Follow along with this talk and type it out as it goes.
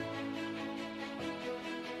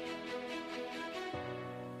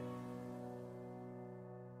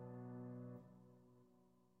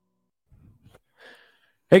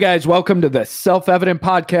Hey guys, welcome to the Self-Evident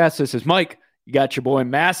Podcast. This is Mike. You got your boy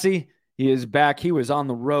Massey. He is back. He was on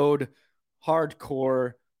the road,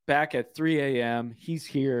 hardcore, back at 3 a.m. He's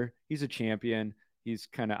here. He's a champion. He's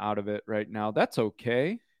kind of out of it right now. That's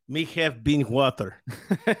okay. Me have been water.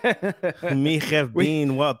 Me have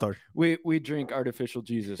been water. We drink artificial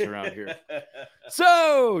Jesus around here.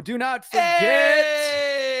 So do not forget.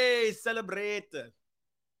 Hey, celebrate.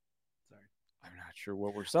 I'm not sure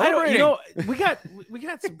what we're celebrating. We got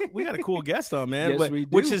a cool guest on, man. Yes, we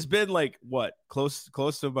do. Which has been like what close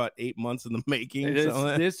to about 8 months in the making.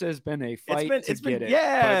 This has been a fight to get it.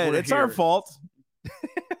 Yeah, it's here. our fault.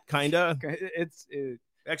 Kinda.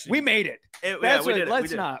 Actually, we made it.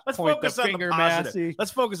 Let's not point the finger, Massey.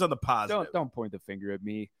 Let's focus on the positive. Don't point the finger at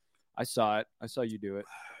me. I saw it. I saw you do it.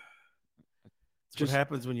 What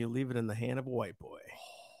happens when you leave it in the hand of a white boy.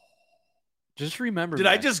 Just remember. Did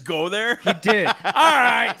I just go there? You did. All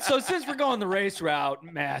right. So since we're going the race route,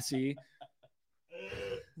 Massey,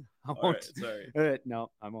 I won't. Sorry.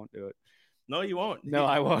 No, I won't do it. No, you won't. No,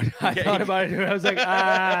 I won't. I thought about it. I was like,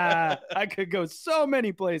 I could go so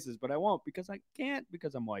many places, but I won't because I can't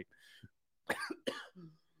because I'm white.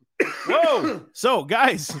 Whoa. So,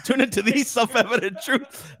 guys, tune into the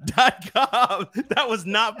selfevidenttruth.com. That was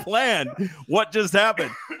not planned. What just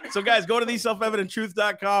happened? So, guys, go to the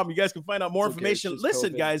selfevidenttruth.com. You guys can find out more information.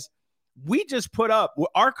 Listen, COVID. Guys, we just put up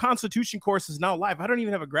our Constitution course is now live. I don't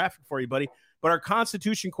even have a graphic for you, buddy. But our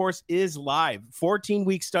Constitution course is live.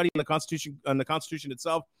 14-week study on the Constitution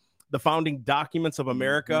itself, the founding documents of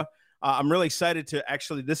America. I'm really excited to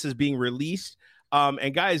this is being released.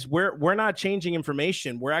 And guys, we're not changing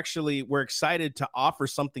information. We're excited to offer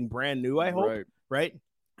something brand new. I hope, right?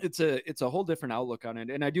 It's a whole different outlook on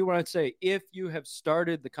it. And I do want to say, if you have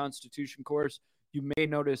started the Constitution course, you may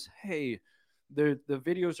notice, hey, the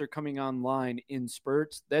videos are coming online in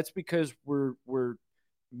spurts. That's because we're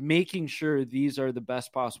making sure these are the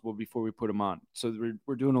best possible before we put them on. So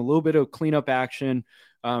we're doing a little bit of cleanup action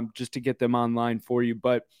just to get them online for you,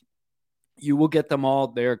 but you will get them all.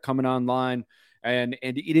 They're coming online, and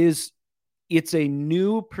it's a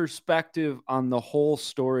new perspective on the whole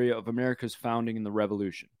story of America's founding and the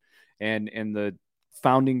revolution and the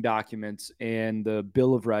founding documents and the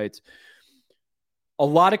Bill of Rights. A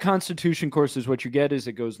lot of Constitution courses, what you get is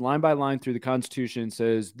it goes line by line through the Constitution and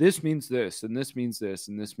says, this means this, and this means this,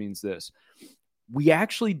 and this means this. We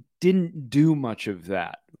actually didn't do much of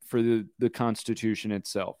that for the Constitution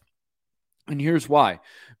itself. And here's why.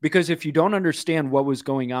 Because if you don't understand what was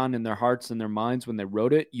going on in their hearts and their minds when they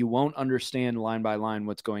wrote it, you won't understand line by line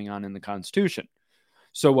what's going on in the Constitution.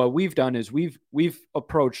 So what we've done is we've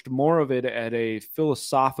approached more of it at a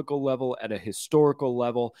philosophical level, at a historical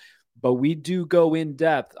level, but we do go in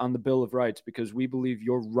depth on the Bill of Rights because we believe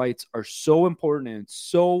your rights are so important and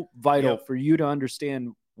so vital for you to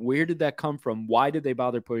understand where did that come from? Why did they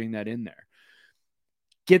bother putting that in there?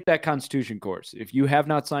 Get that Constitution course. If you have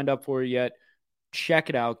not signed up for it yet, check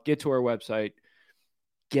it out. Get to our website.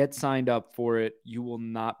 Get signed up for it. You will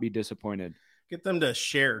not be disappointed. Get them to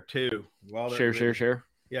share too. Share.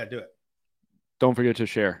 Yeah, do it. Don't forget to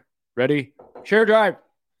share. Ready? Share drive.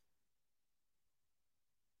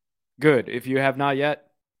 Good. If you have not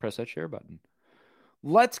yet, press that share button.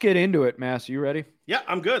 Let's get into it, Mass. You ready? Yeah,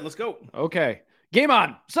 I'm good. Let's go. Okay. Game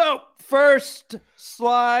on. So, first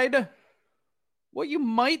slide. What you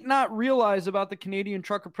might not realize about the Canadian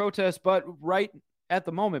trucker protest, but right at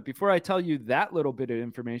the moment, before I tell you that little bit of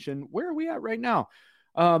information, where are we at right now?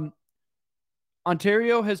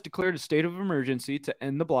 Ontario has declared a state of emergency to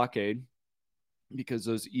end the blockade because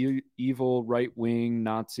those evil right-wing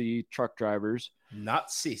Nazi truck drivers.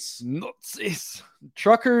 Nazis.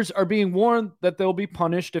 Truckers are being warned that they'll be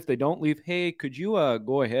punished if they don't leave. Hey, could you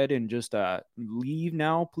go ahead and just leave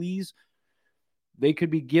now, please? They could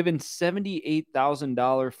be given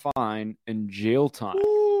 $78,000 fine and jail time.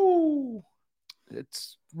 Ooh.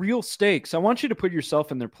 It's real stakes. I want you to put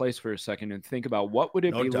yourself in their place for a second and think about what would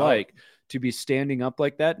it be like to be standing up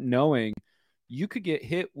like that, knowing you could get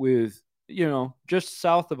hit with, just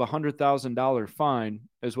south of $100,000 fine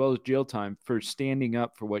as well as jail time for standing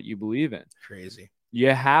up for what you believe in. Crazy.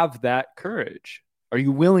 You have that courage. Are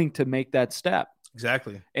you willing to make that step?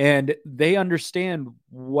 Exactly. And they understand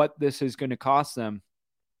what this is going to cost them.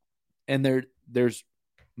 And there's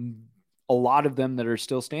a lot of them that are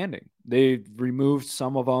still standing. They've removed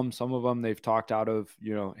some of them they've talked out of,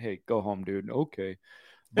 hey, go home, dude. Okay.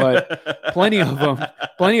 But plenty of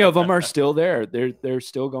them are still there. They're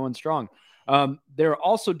still going strong. They're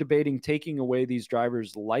also debating taking away these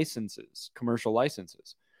drivers' licenses, commercial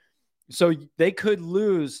licenses. So they could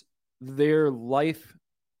lose their life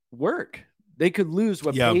work. They could lose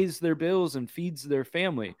what pays their bills and feeds their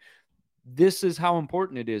family. This is how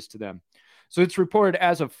important it is to them. So it's reported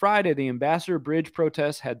as of Friday, the Ambassador Bridge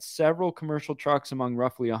protests had several commercial trucks among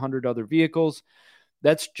roughly 100 other vehicles.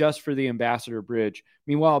 That's just for the Ambassador Bridge.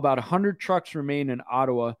 Meanwhile, about 100 trucks remain in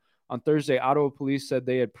Ottawa. On Thursday, Ottawa police said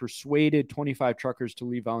they had persuaded 25 truckers to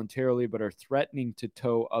leave voluntarily, but are threatening to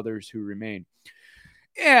tow others who remain.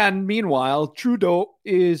 And meanwhile, Trudeau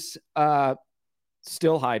is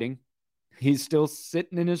still hiding. He's still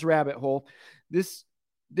sitting in his rabbit hole. This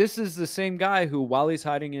is the same guy who, while he's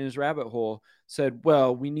hiding in his rabbit hole, said,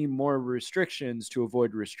 well, we need more restrictions to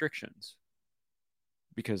avoid restrictions.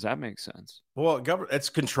 Because that makes sense. Well, it's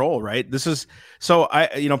control, right? This is so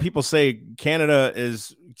people say Canada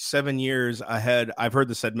is 7 years ahead. I've heard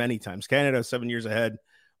this said many times. Canada is 7 years ahead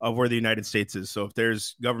of where the United States is. So if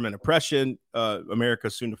there's government oppression, America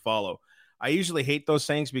is soon to follow. I usually hate those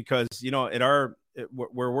things because,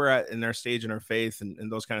 where we're at in our stage in our faith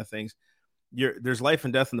and those kind of things, there's life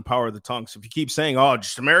and death in the power of the tongue. So if you keep saying, oh,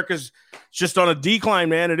 just America's just on a decline,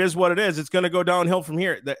 man, it is what it is. It's going to go downhill from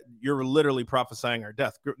here. That you're literally prophesying our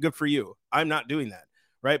death. Good for you. I'm not doing that.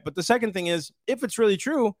 Right. But the second thing is, if it's really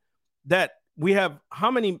true that we have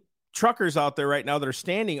how many truckers out there right now that are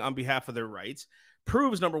standing on behalf of their rights,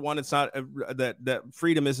 proves, number one, it's not that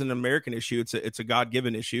freedom isn't an American issue. It's a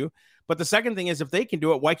God-given issue. But the second thing is, if they can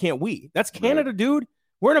do it, why can't we? That's Canada, dude.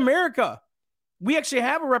 We're in America. We actually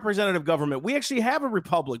have a representative government. We actually have a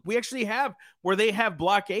republic. We actually have where they have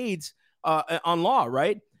blockades on law,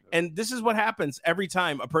 right? And this is what happens every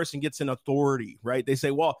time a person gets an authority, right? They say,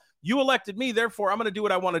 well, you elected me, therefore I'm going to do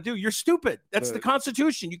what I want to do. You're stupid. That's the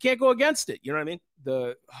Constitution. You can't go against it. You know what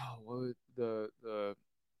I mean?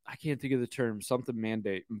 I can't think of the term, something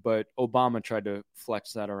mandate, but Obama tried to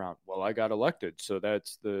flex that around. Well, I got elected, so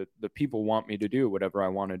that's the people want me to do whatever I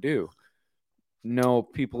want to do. No,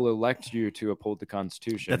 people elect you to uphold the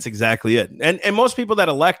Constitution. That's exactly it. And most people that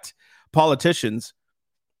elect politicians,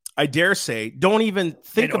 I dare say, don't even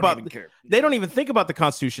think about. They don't even think about the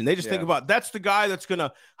Constitution. They just think about that's the guy that's going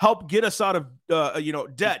to help get us out of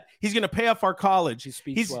debt. He's going to pay off our college. He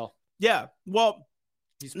speaks well. Yeah. Well,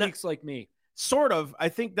 he speaks like me. Sort of. I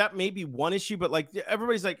think that may be one issue, but like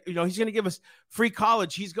everybody's like, he's going to give us free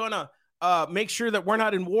college. He's going to make sure that we're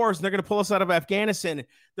not in wars, and they're going to pull us out of Afghanistan.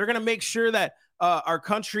 They're going to make sure that our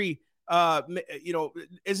country,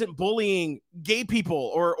 isn't bullying gay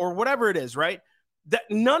people or whatever it is, right? That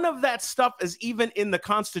none of that stuff is even in the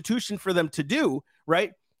Constitution for them to do,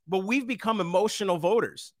 right? But we've become emotional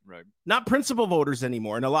voters, right? Not principal voters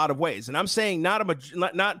anymore in a lot of ways. And I'm saying not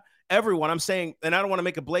everyone. I'm saying, and I don't want to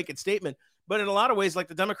make a blanket statement, but in a lot of ways, like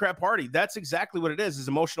the Democrat Party, that's exactly what it is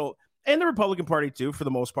emotional, and the Republican Party too, for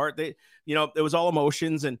the most part. They, it was all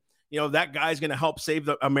emotions, and that guy's going to help save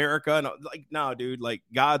America. And like, no, dude, like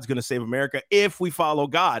God's going to save America if we follow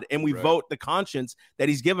God and we vote the conscience that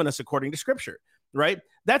he's given us according to Scripture. Right.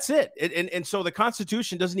 That's it. And so the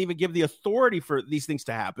Constitution doesn't even give the authority for these things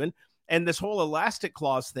to happen. And this whole elastic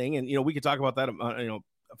clause thing, and, we could talk about that,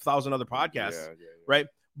 1,000 other podcasts. Yeah. Right.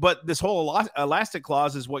 But this whole elastic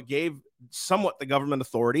clause is what gave somewhat the government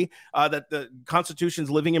authority, that the Constitution's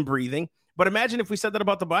living and breathing. But imagine if we said that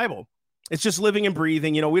about the Bible. It's just living and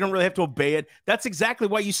breathing. We don't really have to obey it. That's exactly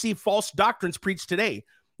why you see false doctrines preached today.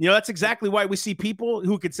 That's exactly why we see people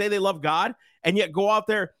who could say they love God and yet go out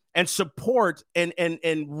there and support and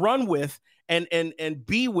run with and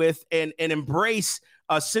be with and embrace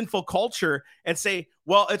a sinful culture and say,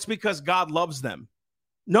 well, it's because God loves them.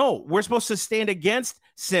 No, we're supposed to stand against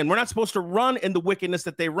sin. We're not supposed to run in the wickedness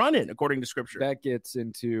that they run in, according to Scripture. That gets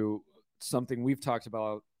into something we've talked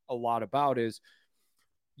about a lot about is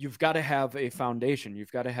you've got to have a foundation.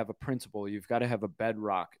 You've got to have a principle. You've got to have a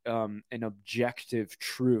bedrock, an objective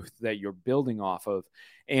truth that you're building off of.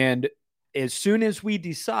 And as soon as we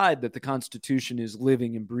decide that the Constitution is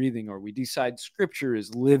living and breathing, or we decide Scripture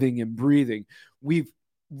is living and breathing, we've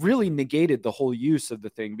really negated the whole use of the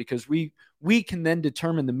thing, because we can then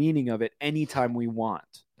determine the meaning of it anytime we want.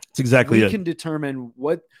 That's exactly it. We can determine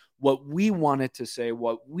what we want it to say,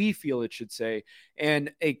 what we feel it should say.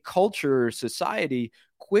 And a culture or society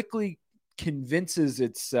quickly convinces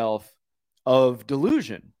itself of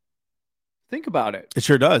delusion. Think about it. It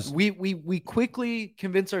sure does. We quickly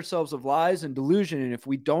convince ourselves of lies and delusion. And if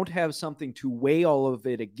we don't have something to weigh all of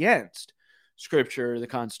it against, Scripture, the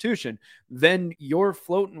Constitution, then you're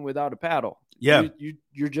floating without a paddle. Yeah.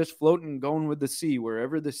 You're just floating, going with the sea,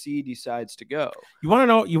 wherever the sea decides to go. You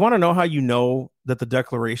want to know how you know that the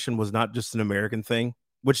Declaration was not just an American thing?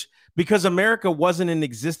 Because America wasn't in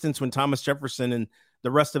existence when Thomas Jefferson and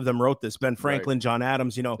the rest of them wrote this. Ben Franklin, right. John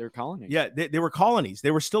Adams, They're colonies. Yeah, they were colonies.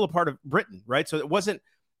 They were still a part of Britain, right? So it wasn't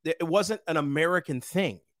it wasn't an American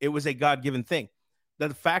thing. It was a God-given thing.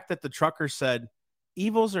 The fact that the trucker said,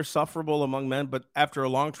 evils are sufferable among men, but after a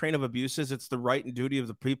long train of abuses, it's the right and duty of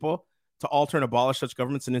the people to alter and abolish such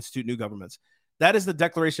governments and institute new governments. That is the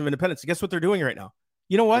Declaration of Independence. Guess what they're doing right now?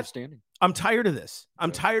 You know what? I'm tired of this.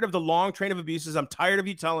 I'm tired of the long train of abuses. I'm tired of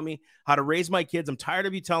you telling me how to raise my kids. I'm tired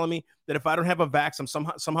of you telling me that if I don't have a vax,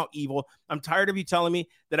 I'm somehow evil. I'm tired of you telling me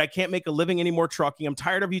that I can't make a living anymore trucking. I'm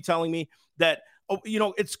tired of you telling me that,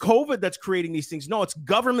 it's COVID that's creating these things. No, it's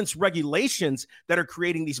government's regulations that are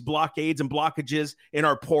creating these blockades and blockages in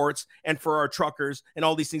our ports and for our truckers and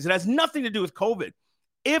all these things. It has nothing to do with COVID.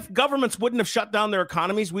 If governments wouldn't have shut down their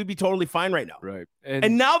economies, we'd be totally fine right now. Right.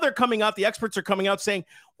 And now they're coming out, the experts are coming out saying,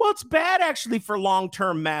 well, it's bad actually for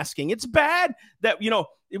long-term masking. It's bad that,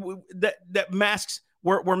 that masks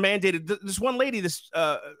were mandated. This one lady, this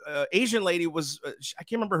Asian lady was, I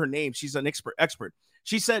can't remember her name. She's an expert.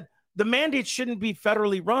 She said the mandate shouldn't be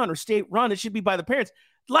federally run or state run. It should be by the parents.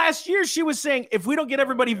 Last year, she was saying, if we don't get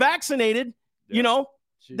everybody vaccinated,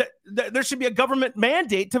 there should be a government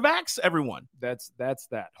mandate to vax everyone. That's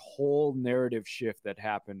that whole narrative shift that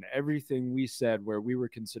happened. Everything we said where we were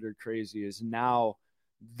considered crazy is now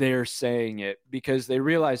they're saying it because they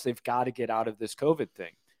realize they've got to get out of this COVID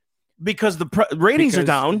thing. Because the ratings are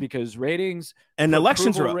down. Because ratings and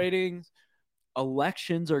elections are up.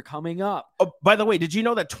 Elections are coming up. Oh, by the way, did you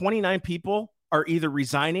know that 29 people are either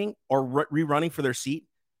resigning or rerunning for their seat?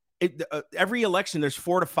 Every election, there's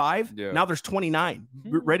 4 to 5. Yeah. Now there's 29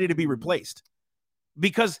 ready to be replaced.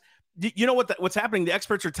 Because you know what's happening? The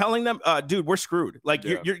experts are telling them, dude, we're screwed. Like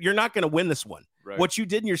you're not going to win this one. Right. What you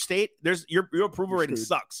did in your state, your approval rating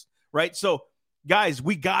sucks. Right. So guys,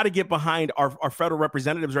 we got to get behind our federal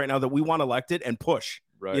representatives right now that we want elected and push.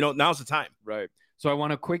 Right. Now's the time. Right. So I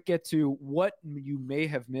want to quick get to what you may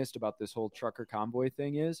have missed about this whole trucker convoy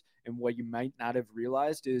thing is, and what you might not have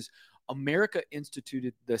realized is America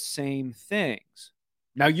instituted the same things.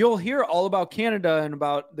 Now you'll hear all about Canada and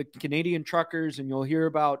about the Canadian truckers, and you'll hear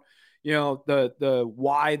about, the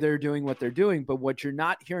why they're doing what they're doing. But what you're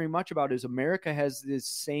not hearing much about is America has the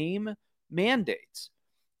same mandates,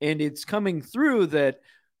 and it's coming through that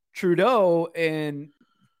Trudeau and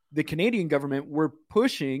the Canadian government were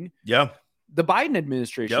pushing the Biden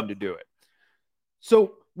administration to do it.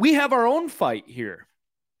 So we have our own fight here.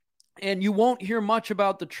 And you won't hear much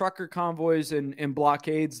about the trucker convoys and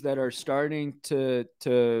blockades that are starting to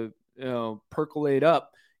percolate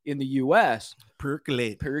up in the U.S.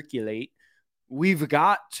 Percolate. We've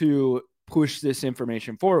got to push this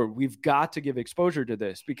information forward. We've got to give exposure to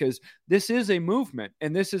this because this is a movement.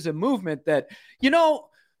 And this is a movement that,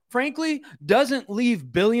 frankly, doesn't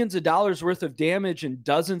leave billions of dollars worth of damage and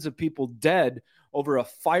dozens of people dead over a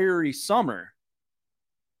fiery summer.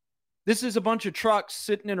 This is a bunch of trucks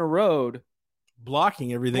sitting in a road.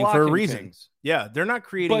 Blocking everything for a reason. Things. Yeah, they're not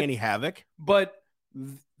creating any havoc. But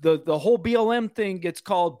the whole BLM thing gets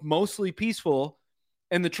called mostly peaceful,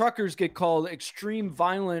 and the truckers get called extreme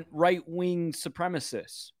violent right-wing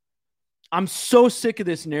supremacists. I'm so sick of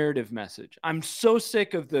this narrative message. I'm so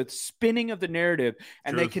sick of the spinning of the narrative,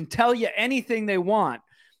 and they can tell you anything they want.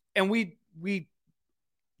 And we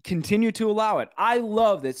continue to allow it. I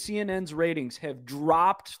love that CNN's ratings have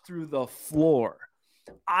dropped through the floor.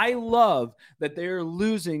 I love that they're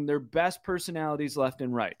losing their best personalities left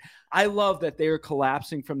and right. I love that they are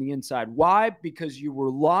collapsing from the inside. Why? Because you were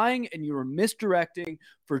lying and you were misdirecting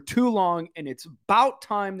for too long, and it's about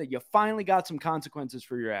time that you finally got some consequences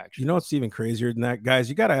for your actions. You know what's even crazier than that, guys?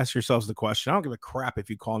 You got to ask yourselves the question. I don't give a crap if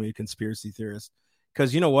you call me a conspiracy theorist,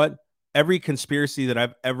 because you know what? Every conspiracy that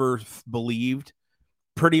I've ever believed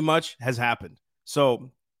pretty much has happened.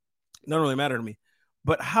 So it doesn't really matter to me.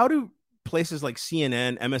 But how do places like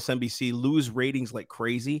CNN, MSNBC lose ratings like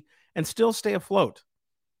crazy and still stay afloat?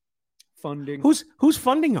 Funding. Who's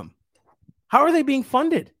funding them? How are they being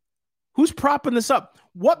funded? Who's propping this up?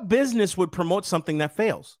 What business would promote something that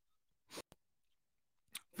fails?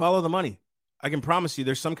 Follow the money. I can promise you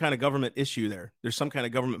there's some kind of government issue there. There's some kind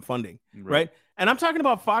of government funding, right? And I'm talking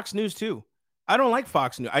about Fox News too. I don't like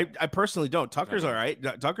Fox News. I personally don't. Tucker's all right.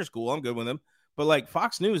 Tucker's cool. I'm good with him. But like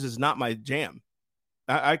Fox News is not my jam.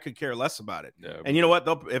 I could care less about it. Yeah, and you know what?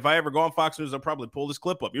 If I ever go on Fox News, they'll probably pull this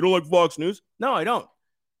clip up. You don't like Fox News? No, I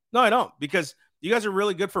don't. Because you guys are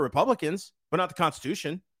really good for Republicans, but not the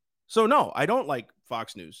Constitution. So no, I don't like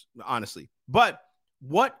Fox News, honestly. But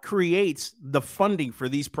what creates the funding for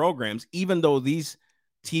these programs, even though these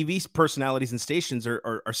TV personalities and stations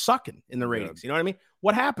are sucking in the ratings? You know what I mean?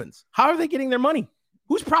 What happens? How are they getting their money?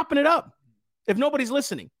 Who's propping it up if nobody's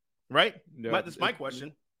listening? Right? That's my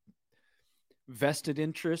question. Vested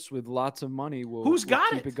interests with lots of money will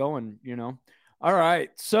keep it going, All right.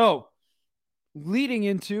 So leading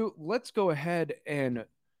into, let's go ahead and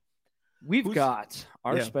we've got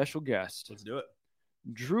our special guest. Let's do it.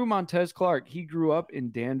 Drew Montez Clark. He grew up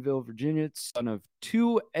in Danville, Virginia, son of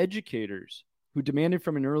two educators who demanded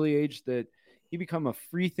from an early age that he become a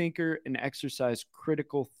free thinker and exercise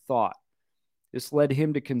critical thought. This led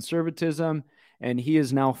him to conservatism, and he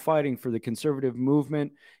is now fighting for the conservative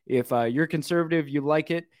movement. If you're conservative, you like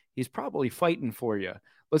it, he's probably fighting for you.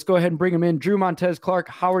 Let's go ahead and bring him in. Drew Montez Clark,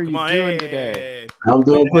 how are you doing today? I'm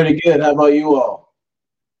doing pretty good. How about you all?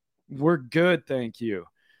 We're good, thank you.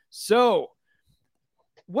 So,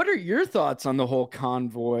 what are your thoughts on the whole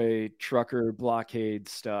convoy trucker blockade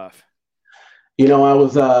stuff? You know, I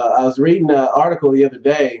was reading an article the other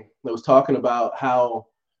day that was talking about how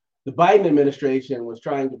the Biden administration was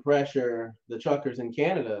trying to pressure the truckers in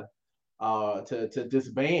Canada to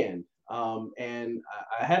disband. And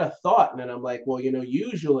I had a thought, and then I'm like, well, you know,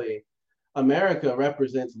 usually America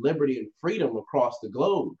represents liberty and freedom across the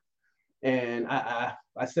globe. And I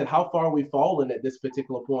said, how far we've fallen at this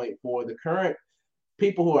particular point for the current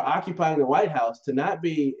people who are occupying the White House to not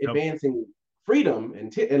be advancing freedom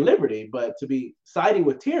and liberty, but to be siding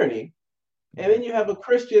with tyranny. And then you have a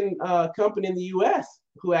Christian company in the U.S.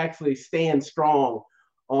 who actually stands strong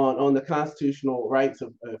on the constitutional rights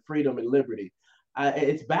of freedom and liberty.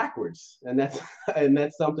 It's backwards, and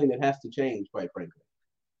that's something that has to change, quite frankly.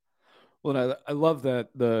 Well, I love that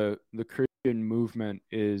the Christian movement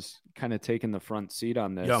is kind of taking the front seat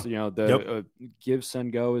on this. Yeah. You know, the Give,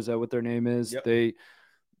 Send, Go, is that what their name is? Yep. They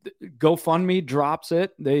GoFundMe drops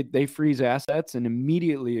it. They freeze assets, and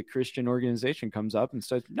immediately a Christian organization comes up and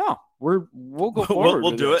says, "No, we'll go forward.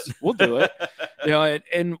 We'll do it. We'll do it." You know,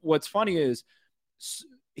 and what's funny is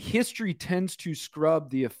history tends to scrub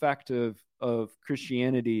the effect of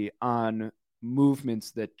Christianity on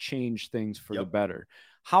movements that change things for the better.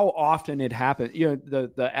 How often it happened, you know,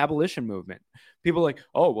 the abolition movement, people like,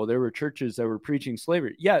 oh, well, there were churches that were preaching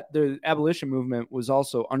slavery. Yeah, the abolition movement was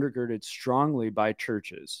also undergirded strongly by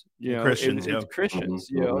churches, you know, Christians,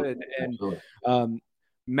 Christians, you know, and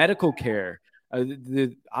medical care,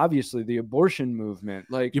 obviously the abortion movement.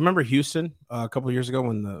 Like, you remember Houston a couple of years ago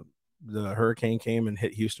when the hurricane came and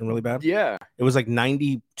hit Houston really bad? Yeah, it was like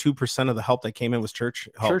 92% of the help that came in was church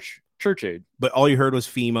help. Church aid, but all you heard was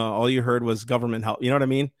FEMA. All you heard was government help. You know what I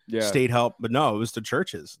mean? Yeah, state help. But no, it was the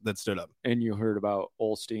churches that stood up. And you heard about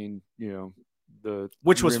Olstein, you know,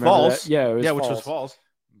 which was false. That? Yeah, it was false. Which was false.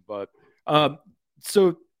 But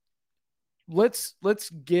so let's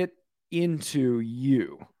get into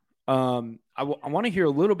you. I want to hear a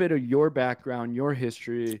little bit of your background, your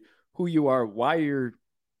history, who you are, why you're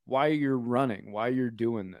running, why you're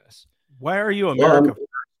doing this. Why are you America?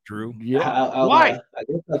 Drew? Yeah, why? I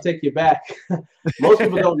guess I'll take you back. Most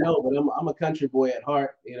people don't know, but I'm a country boy at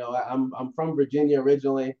heart. You know, I'm from Virginia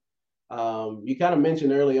originally. You kind of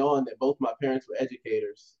mentioned early on that both my parents were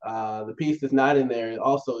educators. The piece that's not in there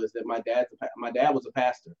also is that my dad was a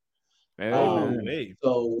pastor.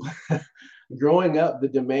 So growing up, the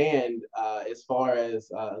demand as far as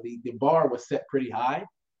the bar was set pretty high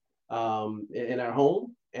in our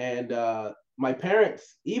home, and my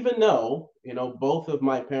parents, even though, you know, both of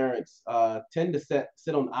my parents tend to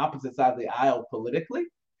sit on opposite sides of the aisle politically,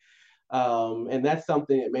 and that's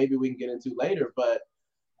something that maybe we can get into later, but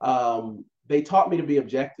they taught me to be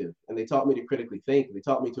objective, and they taught me to critically think, they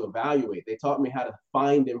taught me to evaluate, they taught me how to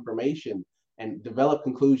find information and develop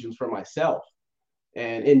conclusions for myself.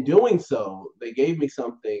 And in doing so, they gave me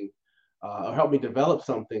something or helped me develop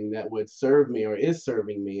something that would serve me or is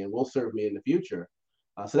serving me and will serve me in the future.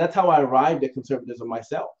 So that's how I arrived at conservatism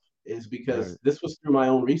myself, is because this was through my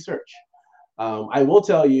own research. I will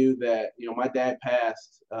tell you that, you know, my dad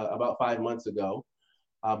passed about 5 months ago,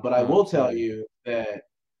 but I will tell you that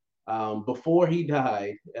before he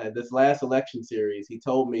died, this last election series, he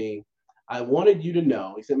told me, I wanted you to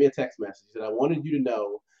know, he sent me a text message, he said, I wanted you to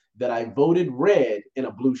know that I voted red in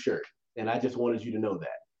a blue shirt, and I just wanted you to know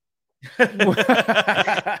that.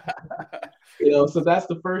 You know, so that's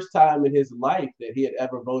the first time in his life that he had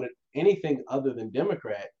ever voted anything other than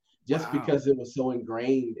Democrat, just because it was so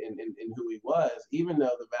ingrained in who he was, even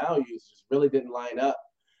though the values just really didn't line up.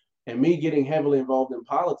 And me getting heavily involved in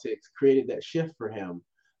politics created that shift for him.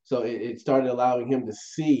 So it started allowing him to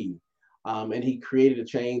see, and he created a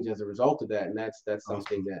change as a result of that. And that's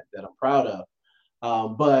something that I'm proud of.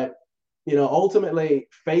 But, you know, ultimately,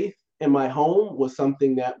 faith in my home was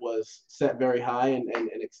something that was set very high and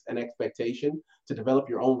an expectation to develop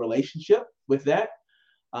your own relationship with that.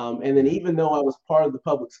 And then even though I was part of the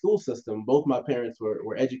public school system, both my parents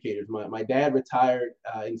were educators. My dad retired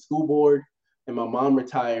in school board, and my mom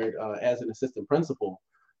retired as an assistant principal.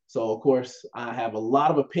 So, of course, I have a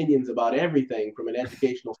lot of opinions about everything from an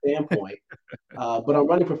educational standpoint. But I'm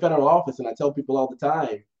running for federal office, and I tell people all the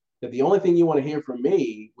time that the only thing you want to hear from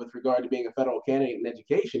me with regard to being a federal candidate in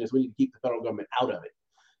education is we need to keep the federal government out of it.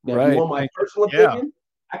 Now, if you want my personal opinion,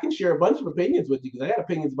 I can share a bunch of opinions with you because I got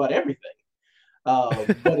opinions about everything.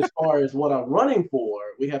 But as far as what I'm running for,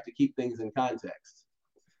 we have to keep things in context.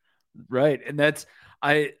 Right. And that's,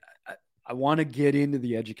 I want to get into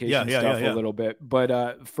the education stuff a little bit,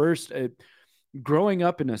 but first, growing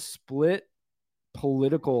up in a split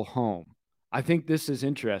political home, I think this is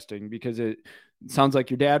interesting because it sounds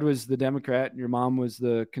like your dad was the Democrat and your mom was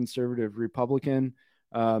the conservative Republican.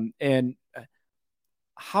 And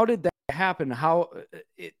how did that happen? How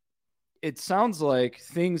it sounds like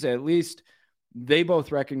things, at least they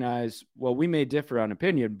both recognize, well, we may differ on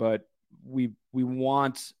opinion, but we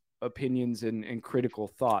want opinions and critical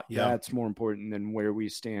thought. That's more important than where we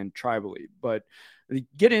stand tribally. But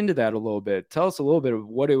get into that a little bit. Tell us a little bit of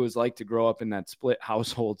what it was like to grow up in that split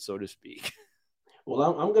household, so to speak.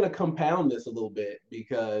 Well, I'm going to compound this a little bit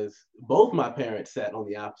because both my parents sat on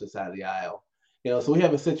the opposite side of the aisle. So we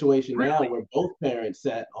have a situation now where both parents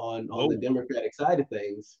sat on the Democratic side of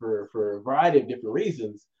things for a variety of different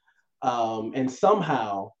reasons. And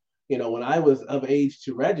somehow, when I was of age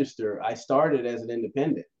to register, I started as an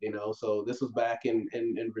independent, so this was back in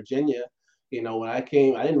Virginia. When I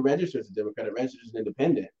came, I didn't register as a Democrat, I registered as an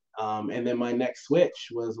independent. And then my next switch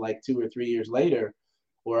was like 2 or 3 years later,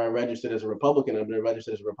 where I registered as a Republican. I've been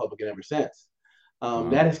registered as a Republican ever since.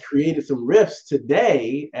 That has created some rifts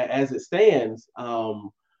today as it stands.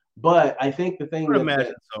 But I think the thing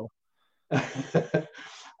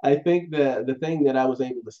I think the thing that I was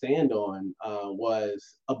able to stand on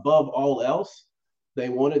was, above all else, they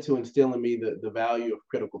wanted to instill in me the value of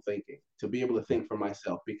critical thinking, to be able to think for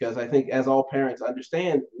myself. Because I think, as all parents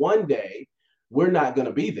understand, one day we're not going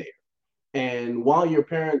to be there. And while your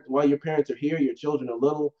parents are here, your children are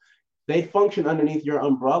little, they function underneath your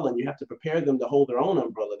umbrella, and you have to prepare them to hold their own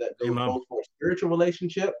umbrella. That goes both for a spiritual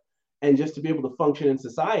relationship and just to be able to function in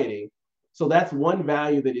society. So that's one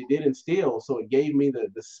value that it did instill. So it gave me the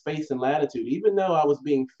space and latitude, even though I was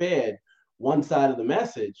being fed one side of the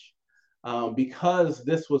message, because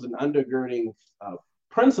this was an undergirding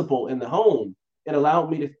principle in the home. It allowed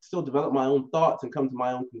me to still develop my own thoughts and come to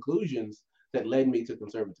my own conclusions that led me to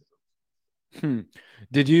conservatism.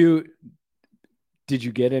 Did you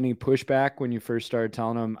get any pushback when you first started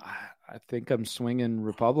telling them, I think I'm swinging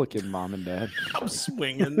Republican, Mom and Dad? I'm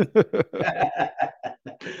swinging.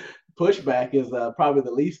 Pushback is probably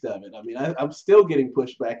the least of it. I mean, I'm still getting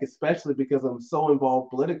pushback, especially because I'm so involved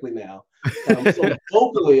politically now. And I'm so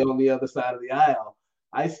vocally on the other side of the aisle.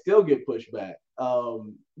 I still get pushback.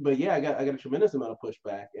 But yeah, I got a tremendous amount of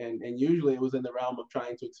pushback. And usually it was in the realm of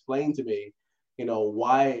trying to explain to me,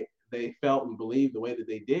 why they felt and believed the way that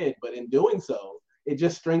they did. But in doing so, it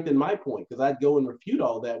just strengthened my point, because I'd go and refute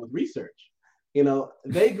all that with research.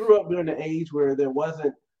 They grew up during an age where there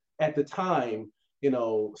wasn't, at the time,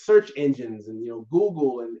 search engines and,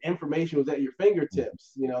 Google, and information was at your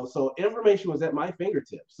fingertips, so information was at my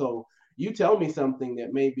fingertips. So you tell me something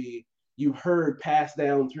that maybe you've heard passed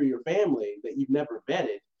down through your family that you've never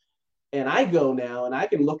vetted, and I go now and I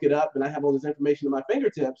can look it up and I have all this information at my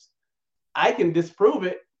fingertips. I can disprove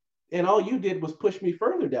it. And all you did was push me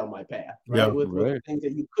further down my path, right? With things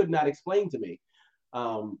that you could not explain to me.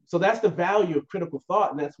 So that's the value of critical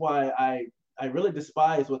thought. And that's why I really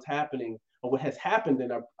despise what's happening, or what has happened in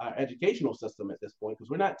our educational system at this point, because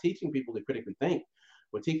we're not teaching people to critically think.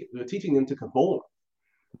 We're teaching them to conform.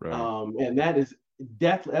 Right. And that is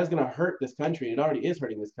definitely, that's going to hurt this country. It already is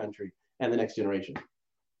hurting this country and the next generation.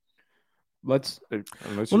 I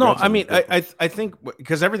think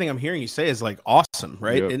because everything I'm hearing you say is like awesome,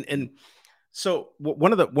 right? Yep. And so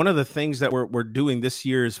one of the things that we're doing this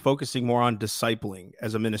year is focusing more on discipling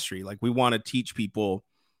as a ministry. Like, we want to teach people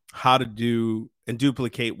how to do and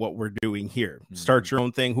duplicate what we're doing here. Mm-hmm. Start your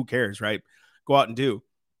own thing. Who cares, right? Go out and do.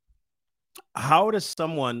 How does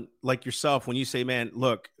someone like yourself, when you say, man,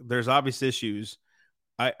 look, there's obvious issues,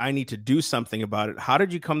 I need to do something about it. How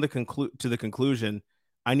did you come to the conclusion,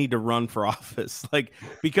 I need to run for office? Like,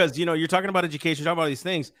 because, you're talking about education, you're talking about these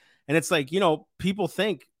things. And it's like, people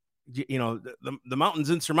think, the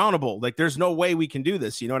mountain's insurmountable. Like, there's no way we can do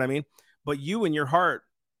this. You know what I mean? But you in your heart,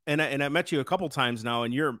 and I met you a couple times now,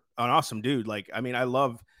 and you're an awesome dude. Like, I mean, I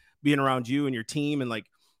love being around you and your team, and like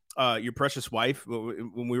your precious wife.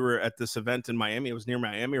 When we were at this event in Miami, it was near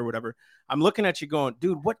Miami or whatever. I'm looking at you going,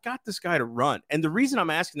 dude, what got this guy to run? And the reason I'm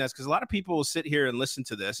asking that is because a lot of people will sit here and listen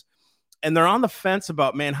to this, and they're on the fence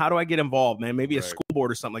about, man, how do I get involved, man? Maybe a Right. school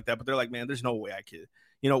board or something like that. But they're like, man, there's no way I could.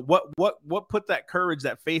 You know, what put that courage,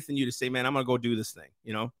 that faith in you to say, man, I'm gonna go do this thing,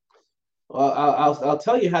 you know? Well, I'll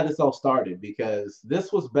tell you how this all started, because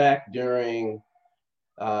this was back during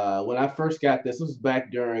when I first got this. This was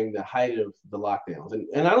back during the height of the lockdowns,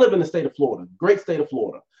 and I live in the state of Florida, great state of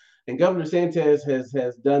Florida, and Governor DeSantis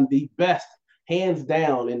has done the best, hands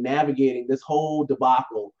down, in navigating this whole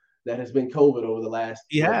debacle that has been COVID over the last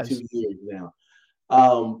 2 years now.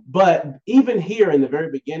 But even here in the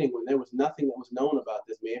very beginning, when there was nothing that was known about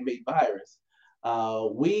this man-made virus,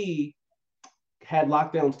 we had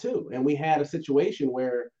lockdowns too. And we had a situation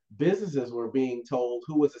where businesses were being told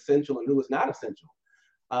who was essential and who was not essential.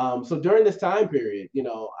 So during this time period, you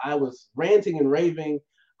know, I was ranting and raving.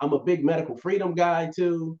 I'm a big medical freedom guy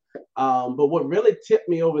too. But what really tipped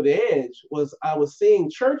me over the edge was I was seeing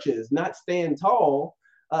churches not stand tall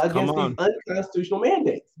against these unconstitutional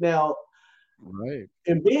mandates. Now, right.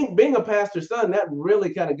 And being a pastor's son, that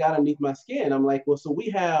really kind of got underneath my skin. I'm like, well, so we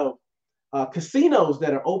have casinos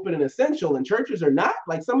that are open and essential and churches are not?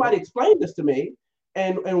 Like, somebody explained this to me.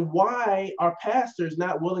 And why are pastors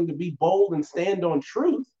not willing to be bold and stand on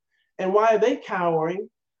truth? And why are they cowering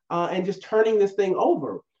and just turning this thing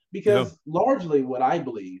over? Because largely what I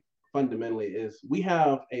believe fundamentally is we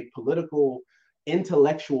have a political,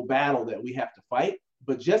 intellectual battle that we have to fight.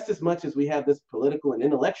 But just as much as we have this political and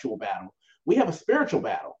intellectual battle, we have a spiritual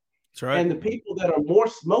battle. That's right. And the people that are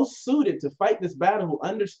most suited to fight this battle, who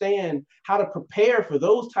understand how to prepare for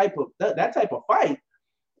those that type of fight,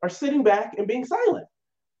 are sitting back and being silent.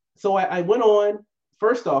 So I went on.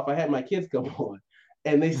 First off, I had my kids come on,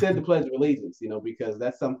 and they said the Pledge of Allegiance, you know, because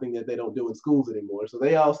that's something that they don't do in schools anymore. So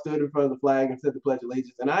they all stood in front of the flag and said the Pledge of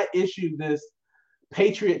Allegiance. And I issued this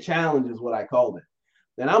Patriot Challenge, is what I called it.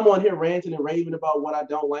 And I'm on here ranting and raving about what I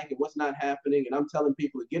don't like and what's not happening. And I'm telling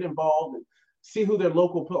people to get involved and see who their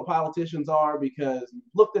local politicians are, because you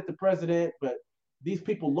looked at the president, but these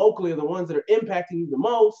people locally are the ones that are impacting you the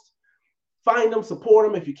most. Find them, support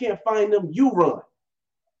them. If you can't find them, you run.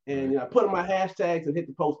 And I put in my hashtags and hit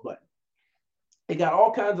the post button. It got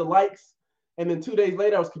all kinds of likes. And then 2 days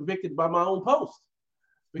later, I was convicted by my own post.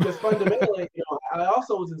 Because fundamentally, you know, I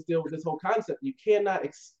also was instilled with this whole concept. You cannot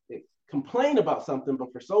complain about something,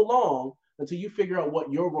 but for so long until you figure out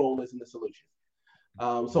what your role is in the solution.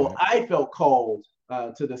 So I felt called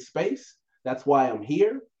to this space. That's why I'm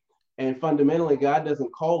here. And fundamentally, God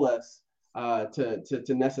doesn't call us to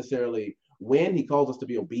necessarily win. He calls us to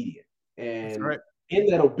be obedient. And in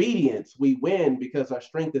that obedience, we win because our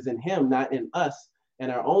strength is in Him, not in us and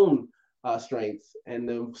our own strengths. And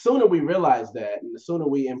the sooner we realize that, and the sooner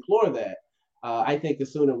we implore that, I think the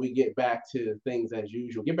sooner we get back to things as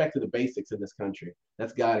usual, get back to the basics of this country.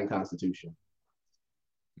 That's God and Constitution.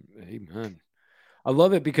 Amen. I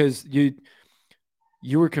love it, because you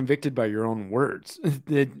were convicted by your own words,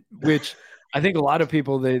 which I think a lot of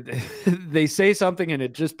people, they say something and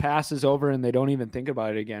it just passes over and they don't even think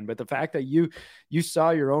about it again. But the fact that you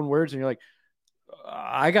saw your own words and you're like,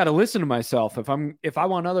 I got to listen to myself. If I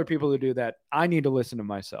want other people to do that, I need to listen to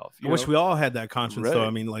myself. I wish we all had that conscience, though.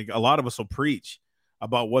 I mean, like, a lot of us will preach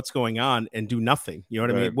about what's going on and do nothing. You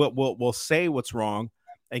know what I mean? We'll say what's wrong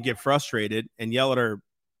and get frustrated and yell at our,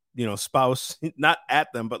 you know, spouse, not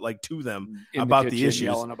at them, but like to them about the issues.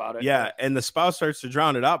 Yelling about it. Yeah. And the spouse starts to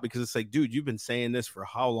drown it out because it's like, dude, you've been saying this for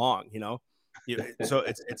how long, you know? So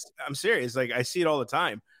it's I'm serious. Like, I see it all the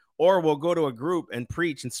time. Or we'll go to a group and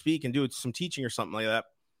preach and speak and do some teaching or something like that.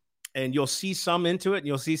 And you'll see some into it and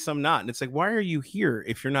you'll see some not. And it's like, why are you here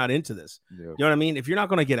if you're not into this? You know what I mean? If you're not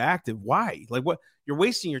going to get active, why? Like, what? You're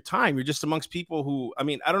wasting your time. You're just amongst people who, I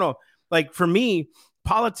mean, I don't know. Like, for me,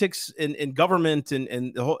 politics and government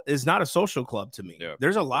and the whole is not a social club to me.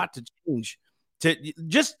 There's a lot to change. To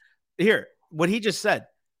just hear what he just said.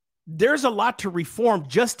 There's a lot to reform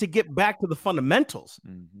just to get back to the fundamentals.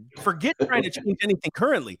 Forget trying to change anything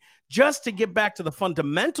currently, just to get back to the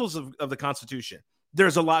fundamentals of the Constitution.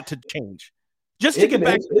 There's a lot to change just to get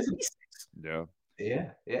back to the basics.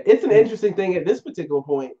 Yeah. It's an interesting thing at this particular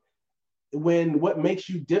point, when what makes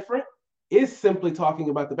you different is simply talking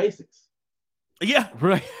about the basics. Yeah,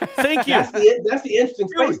 right. Thank you. That's the interesting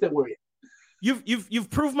space that we're in. You've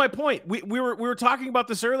proved my point. We were talking about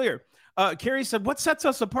this earlier. Carrie said, "What sets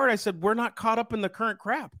us apart?" I said, "We're not caught up in the current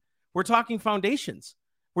crap. We're talking foundations.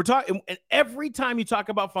 We're talking, and every time you talk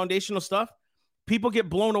about foundational stuff, people get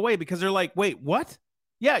blown away because they're like, "Wait, what?"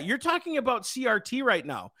 Yeah, you're talking about CRT right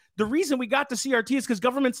now. The reason we got to CRT is because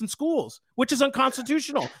government's in schools, which is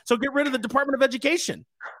unconstitutional. So get rid of the Department of Education.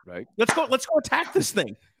 Right. Let's go attack this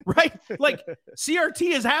thing. Right. Like,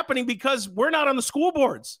 CRT is happening because we're not on the school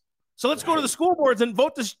boards. So let's go to the school boards and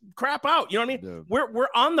vote this crap out. You know what I mean? Yeah. We're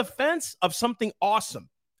on the fence of something awesome.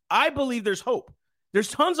 I believe there's hope. There's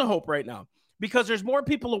tons of hope right now because there's more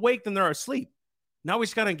people awake than there are asleep. Now we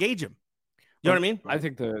just got to engage them. You know what I mean? I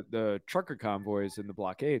think the trucker convoys and the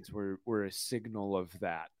blockades were a signal of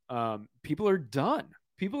that. People are done.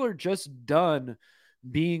 People are just done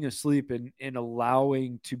being asleep and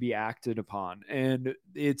allowing to be acted upon. And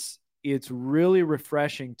it's really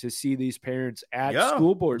refreshing to see these parents at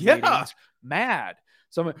school board meetings mad.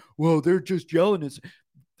 Someone, well, they're just yelling.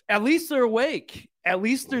 At least they're awake. At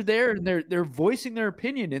least they're there and they're voicing their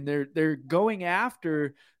opinion and they're going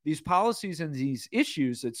after these policies and these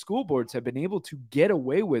issues that school boards have been able to get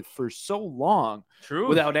away with for so long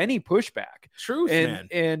without any pushback. Man.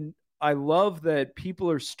 And I love that people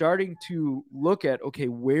are starting to look at, okay,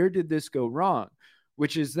 where did this go wrong?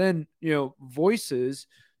 Which is then, voices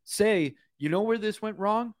say, you know where this went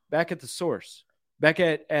wrong? Back at the source, back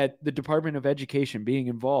at the Department of Education being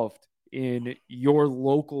involved in your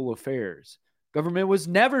local affairs. Government was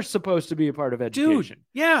never supposed to be a part of education. Dude,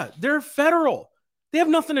 yeah, they're federal. They have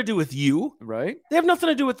nothing to do with you. Right. They have nothing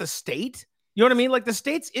to do with the state. You know what I mean? Like the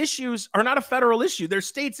state's issues are not a federal issue. They're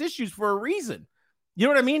state's issues for a reason. You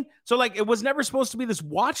know what I mean? So like it was never supposed to be this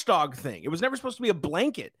watchdog thing. It was never supposed to be a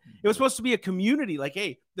blanket. It was supposed to be a community. Like,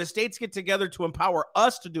 hey, the states get together to empower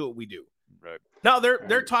us to do what we do. Right. Now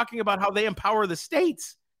they're talking about how they empower the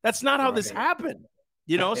states. That's not how this happened.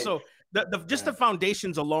 So the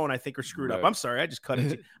foundations alone, I think, are screwed up. I'm sorry, I just cut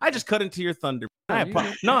into your thunder.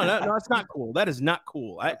 No, it's not cool. That is not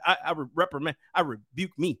cool. I reprimand. I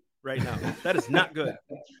rebuke me right now. That is not good.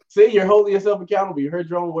 See, you're holding yourself accountable. You heard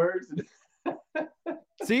your own words.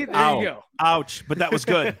 See, there you go. Ouch! But that was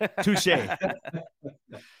good. Touche.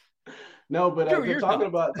 No, but talking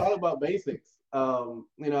about basics. I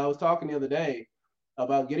was talking the other day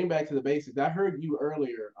about getting back to the basics. I heard you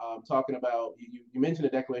earlier talking about you mentioned the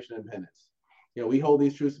Declaration of Independence. We hold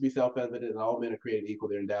these truths to be self-evident, and all men are created equal.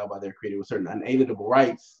 They're endowed by their Creator with certain unalienable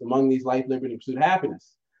rights. Among these, life, liberty, and pursuit of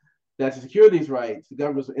happiness. That to secure these rights, the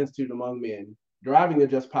governments were instituted among men, deriving their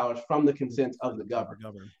just powers from the consent of the governed.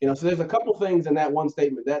 So there's a couple things in that one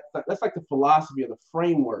statement that's like the philosophy or the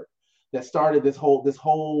framework that started this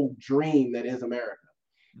whole dream that is America.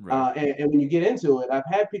 Right. And when you get into it, I've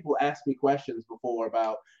had people ask me questions before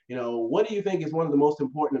about, what do you think is one of the most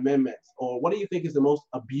important amendments, or what do you think is the most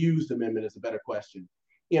abused amendment is a better question.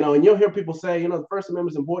 And you'll hear people say, the First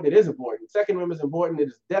Amendment is important. It is important. The Second Amendment is important. It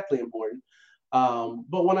is definitely important.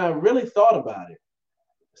 But when I really thought about it,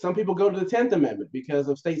 some people go to the 10th Amendment because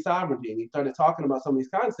of state sovereignty, and he started talking about some of these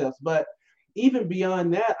concepts. But even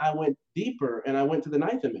beyond that, I went deeper and I went to the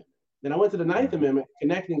 9th Amendment. Then I went to the 9th Amendment,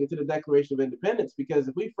 connecting it to the Declaration of Independence, because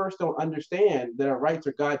if we first don't understand that our rights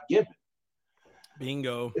are God-given,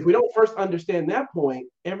 bingo. If we don't first understand that point,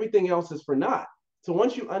 everything else is for naught. So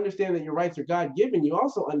once you understand that your rights are God-given, you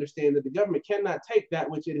also understand that the government cannot take that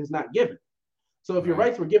which it has not given. So if your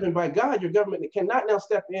rights were given by God, your government cannot now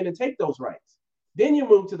step in and take those rights. Then you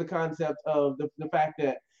move to the concept of the fact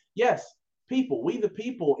that, yes, we the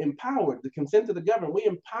people empowered the consent of the government. We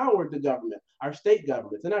empowered the government, our state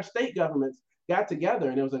governments, and our state governments got together,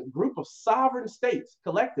 and there was a group of sovereign states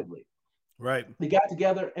collectively. Right. They got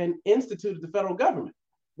together and instituted the federal government.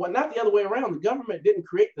 Well, not the other way around. The government didn't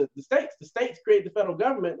create the states. The states created the federal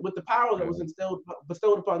government with the power that was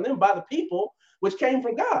bestowed upon them by the people, which came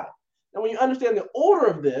from God. And when you understand the order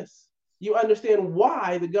of this, you understand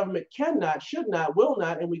why the government cannot, should not, will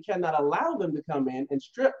not, and we cannot allow them to come in and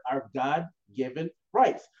strip our God-given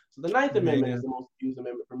rights. So the 9th Amendment is the most used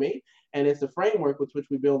amendment for me, and it's the framework with which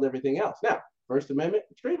we build everything else. Now, First Amendment,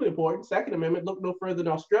 extremely important. Second Amendment, look no further than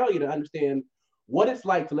Australia to understand what it's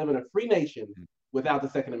like to live in a free nation without the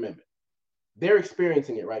Second Amendment. They're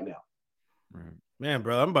experiencing it right now. Right. Man,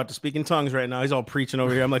 bro, I'm about to speak in tongues right now. He's all preaching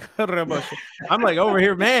over here. I'm like over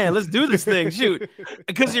here, man, let's do this thing. Shoot.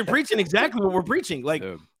 Because you're preaching exactly what we're preaching. Like,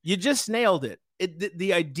 you just nailed it.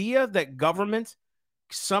 The idea that government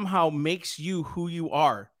somehow makes you who you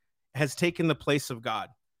are has taken the place of God.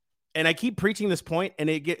 And I keep preaching this point, and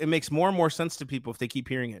it makes more and more sense to people if they keep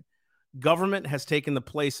hearing it. Government has taken the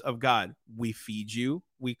place of God. We feed you.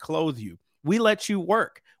 We clothe you. We let you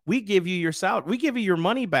work. We give you your salary. We give you your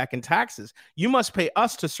money back in taxes. You must pay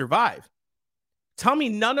us to survive. Tell me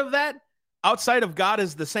none of that outside of God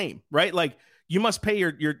is the same, right? Like, you must pay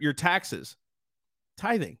your taxes.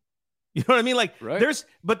 Tithing. You know what I mean? Like,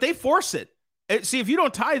 but they force it. See, if you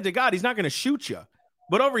don't tithe to God, he's not going to shoot you.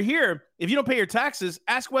 But over here, if you don't pay your taxes,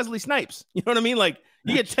 ask Wesley Snipes. You know what I mean? Like,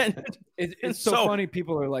 you get 10. It's so funny.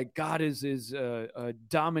 People are like, God is a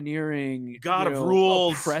domineering, God of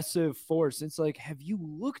rules, oppressive force. It's like, have you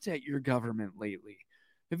looked at your government lately?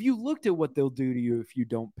 Have you looked at what they'll do to you if you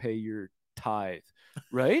don't pay your tithe?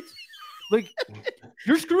 Right? Like,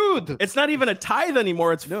 you're screwed. It's not even a tithe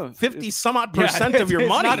anymore. It's 50 some odd percent of your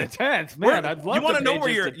money. It's not a tenth, man. I'd love you want to know where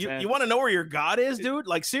you want to know where your God is, dude?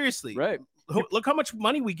 Like, seriously, right? Look how much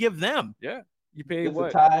money we give them. Yeah, you pay it's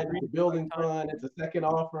what? A tithe, it's a building fund, it's a second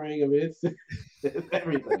offering. I mean, it's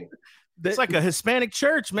everything. It's like a Hispanic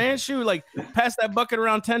church, man. Shoot, like pass that bucket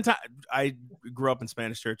around 10 times. I grew up in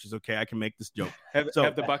Spanish churches. Okay, I can make this joke. Have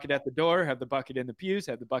the bucket at the door, have the bucket in the pews,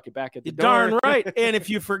 have the bucket back at the door. Darn right. And if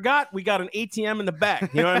you forgot, we got an ATM in the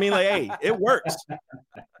back. You know what I mean? Like, hey, it works.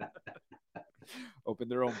 Open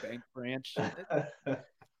their own bank branch.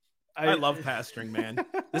 I love pastoring, man.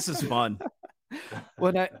 This is fun.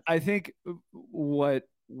 Well, I think what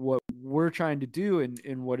we're trying to do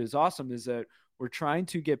and what is awesome is that we're trying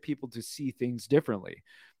to get people to see things differently.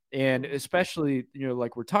 And especially,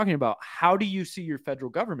 like we're talking about, how do you see your federal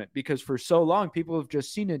government? Because for so long, people have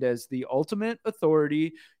just seen it as the ultimate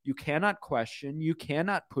authority. You cannot question, you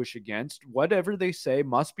cannot push against. Whatever they say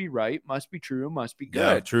must be right, must be true, must be good.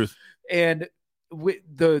 Yeah, truth. And with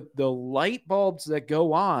the light bulbs that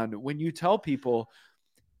go on when you tell people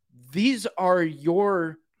these are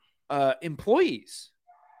your employees.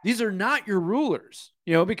 These are not your rulers,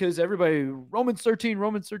 because everybody, Romans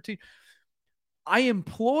 13. I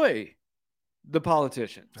employ the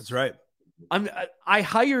politicians. That's right. I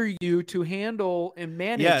hire you to handle and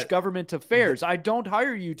manage government affairs. I don't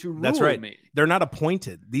hire you to rule That's right. me. They're not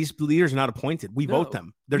appointed. These leaders are not appointed. We vote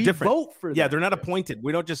them. They're different. Vote for them. Yeah, they're not appointed.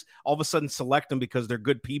 We don't just all of a sudden select them because they're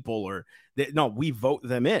good people no, we vote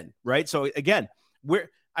them in, right? So again,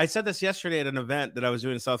 I said this yesterday at an event that I was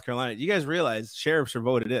doing in South Carolina. You guys realize sheriffs are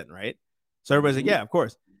voted in, right? So everybody's like, yeah, of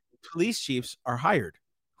course. Police chiefs are hired.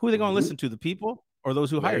 Who are they going to listen to? The people or those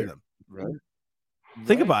who hire them? Right.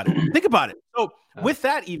 Think about it. So with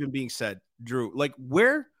that even being said, Drew, like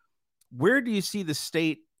where do you see the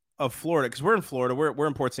state of Florida? Because we're in Florida. We're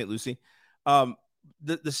in Port St. Lucie.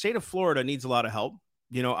 The state of Florida needs a lot of help.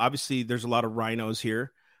 Obviously there's a lot of rhinos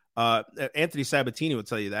here. Anthony Sabatini will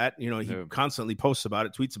tell you that. He constantly posts about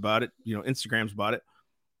it, tweets about it, Instagrams about it.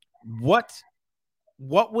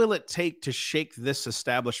 What will it take to shake this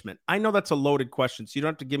establishment? I know that's a loaded question, so you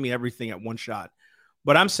don't have to give me everything at one shot.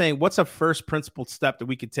 But I'm saying, what's a first principled step that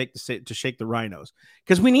we could take to shake the rhinos?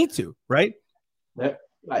 Because we need to, right?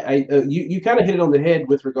 You kind of hit it on the head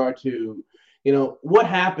with regard to, what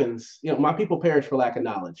happens. My people perish for lack of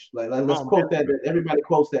knowledge. Let's quote that. Everybody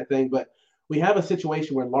quotes that thing, but we have a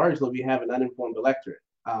situation where largely we have an uninformed electorate,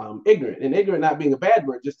 ignorant, and ignorant not being a bad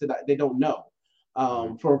word, just that they don't know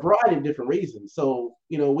for a variety of different reasons. So,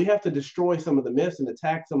 we have to destroy some of the myths and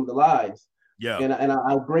attack some of the lies. Yeah. And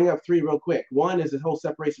I'll bring up three real quick. One is the whole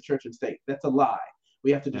separation of church and state. That's a lie.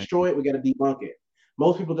 We have to destroy it. We got to debunk it.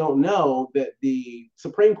 Most people don't know that the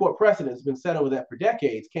Supreme Court precedent has been set over that for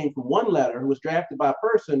decades, came from one letter who was drafted by a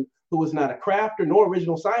person who was not a crafter nor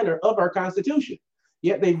original signer of our Constitution.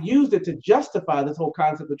 Yet they've used it to justify this whole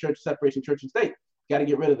concept of church separation, church and state. Got to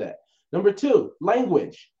get rid of that. Number two,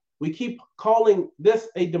 language. We keep calling this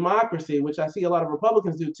a democracy, which I see a lot of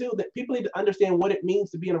Republicans do too, that people need to understand what it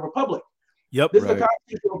means to be in a republic. Yep. This is a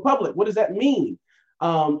constitutional republic. What does that mean?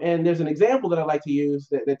 And there's an example that I like to use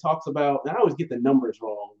that talks about, and I always get the numbers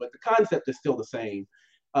wrong, but the concept is still the same.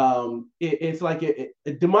 It's like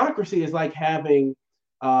a democracy is like having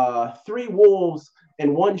 3 wolves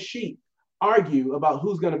and 1 sheep argue about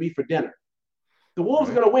who's going to be for dinner. The wolves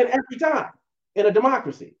are going to win every time in a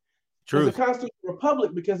democracy. True. It's a constitutional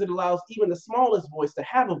republic because it allows even the smallest voice to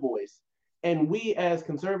have a voice. And we as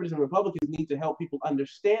conservatives and Republicans need to help people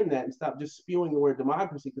understand that and stop just spewing the word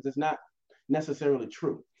democracy because it's not necessarily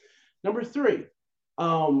true. Number 3,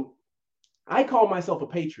 I call myself a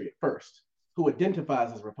patriot first, who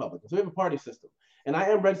identifies as a Republican. So we have a party system. And I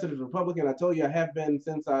am registered as a Republican. I told you I have been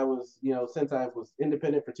since I was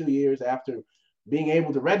independent for 2 years after being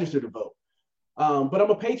able to register to vote. But I'm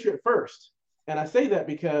a patriot first. And I say that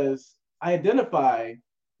because I identify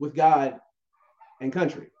with God and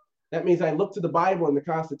country. That means I look to the Bible and the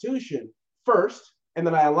Constitution first, and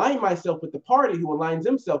then I align myself with the party who aligns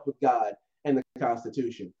himself with God and the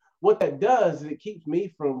Constitution. What that does is it keeps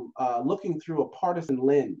me from looking through a partisan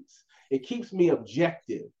lens. It keeps me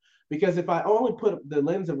objective. Because if I only put the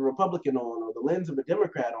lens of a Republican on, or the lens of a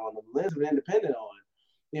Democrat on, or the lens of an independent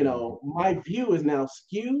on, my view is now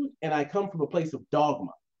skewed, and I come from a place of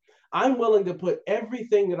dogma. I'm willing to put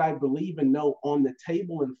everything that I believe and know on the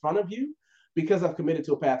table in front of you because I've committed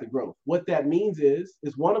to a path of growth. What that means is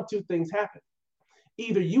one of 2 things happen.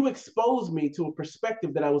 Either you expose me to a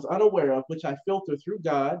perspective that I was unaware of, which I filter through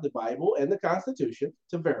God, the Bible, and the Constitution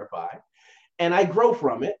to verify, and I grow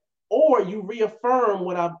from it, or you reaffirm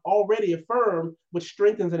what I've already affirmed, which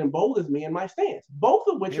strengthens and emboldens me in my stance, both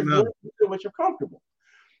of which are good, which are comfortable.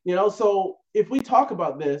 So if we talk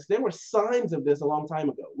about this, there were signs of this a long time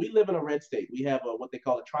ago. We live in a red state. We have what they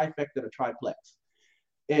call a trifecta and a triplex.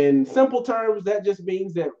 In simple terms, that just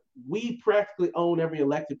means that we practically own every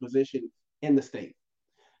elected position in the state.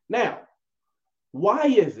 Now, why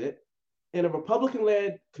is it in a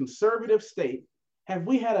Republican-led conservative state have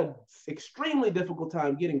we had an extremely difficult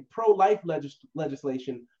time getting pro-life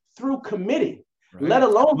legislation through committee, let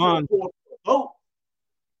alone for a vote?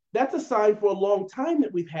 That's a sign for a long time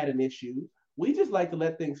that we've had an issue. We just like to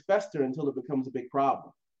let things fester until it becomes a big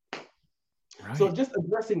problem. Right. So just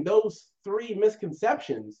addressing those three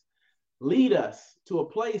misconceptions lead us to a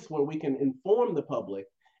place where we can inform the public.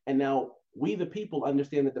 And now we, the people,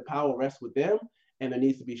 understand that the power rests with them and there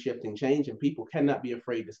needs to be shifting change, and people cannot be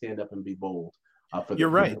afraid to stand up and be bold. You're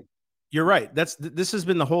right. You're right. This has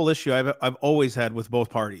been the whole issue I've always had with both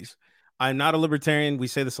parties. I'm not a libertarian. We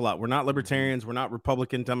say this a lot. We're not libertarians. We're not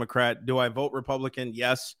Republican, Democrat. Do I vote Republican?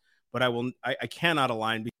 Yes, but I cannot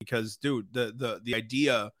align because, dude, the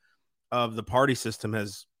idea of the party system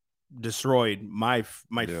has destroyed my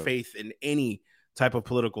faith in any type of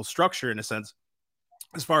political structure, in a sense,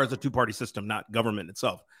 as far as the two-party system, not government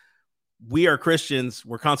itself. We are Christians.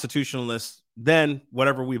 We're constitutionalists. Then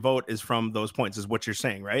whatever we vote is from those points, is what you're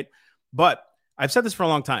saying, right? But I've said this for a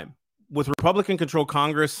long time. With Republican-controlled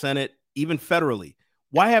Congress, Senate, even federally,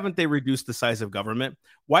 why haven't they reduced the size of government?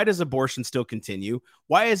 Why does abortion still continue?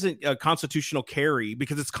 Why isn't a constitutional carry,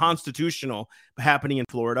 because it's constitutional, happening in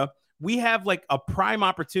Florida? We have like a prime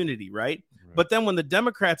opportunity, right? But then when the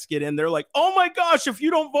Democrats get in, they're like, oh my gosh, if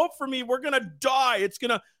you don't vote for me, we're going to die. It's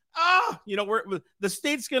going to, the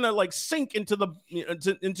state's going to like sink into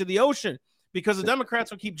the ocean because the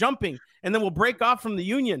Democrats will keep jumping, and then we'll break off from the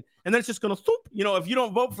union. And then it's just going to, if you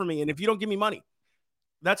don't vote for me and if you don't give me money.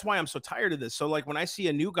 That's why I'm so tired of this. So like when I see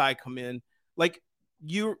a new guy come in, like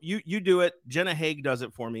you do it. Jenna Haig does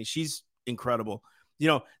it for me. She's incredible.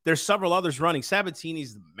 There's several others running.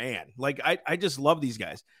 Sabatini's the man. Like I just love these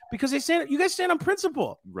guys because you guys stand on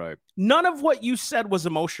principle. Right. None of what you said was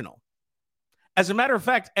emotional. As a matter of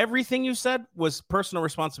fact, everything you said was personal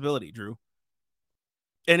responsibility, Drew.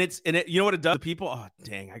 And you know what it does to people? Oh,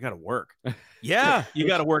 dang, I got to work. Yeah, you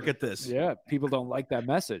got to work at this. Yeah, people don't like that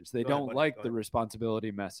message. They don't like the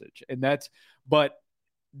responsibility message. And that's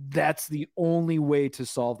the only way to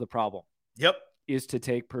solve the problem. Yep. Is to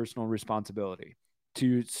take personal responsibility,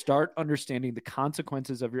 to start understanding the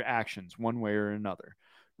consequences of your actions one way or another.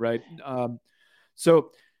 Right.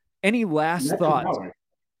 So any last thoughts? Empowering.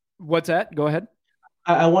 What's that? Go ahead.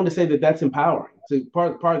 I want to say that's empowering. So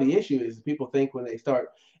part of the issue is people think when they start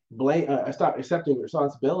accepting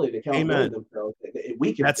responsibility, to accountability themselves, it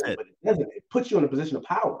weakens them, but it doesn't. It puts you in a position of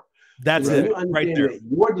power. That's it. You understand right there. That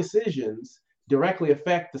your decisions directly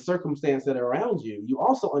affect the circumstance that are around you. You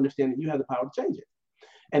also understand that you have the power to change it,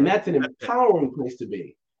 and that's an empowering place to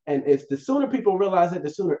be. And it's the sooner people realize it, the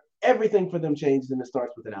sooner everything for them changes, and it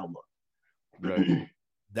starts with an outlook. Right.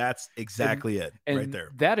 That's exactly it right there.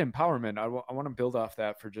 That empowerment, I want to build off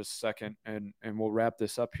that for just a second, and we'll wrap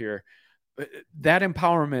this up here. That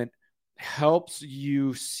empowerment helps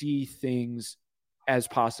you see things as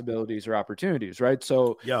possibilities or opportunities, right?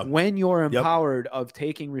 So when you're empowered of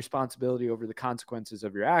taking responsibility over the consequences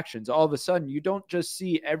of your actions, all of a sudden you don't just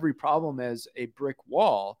see every problem as a brick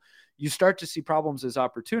wall. You start to see problems as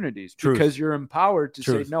opportunities because you're empowered to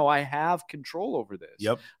say, no, I have control over this.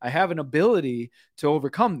 Yep. I have an ability to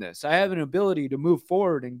overcome this. I have an ability to move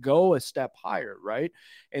forward and go a step higher. Right.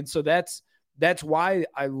 And so that's why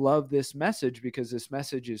I love this message, because this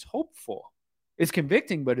message is hopeful. It's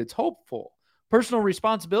convicting, but it's hopeful. Personal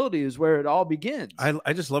responsibility is where it all begins.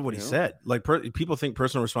 I just love what he said. Like people think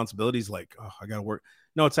personal responsibility is like, oh, I got to work.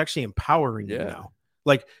 No, it's actually empowering you now.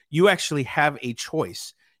 Like you actually have a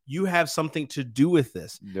choice. You have something to do with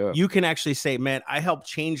this. Yeah. You can actually say, man, I helped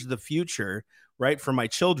change the future, right, for my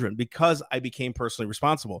children because I became personally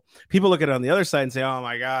responsible. People look at it on the other side and say, oh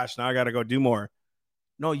my gosh, now I got to go do more.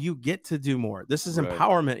 No, you get to do more. This is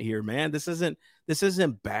empowerment here, man. This isn't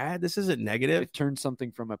bad. This isn't negative. It turns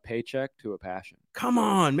something from a paycheck to a passion. Come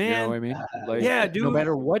on, man. You know what I mean? Like, yeah, dude. No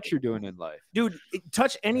matter what you're doing in life, dude,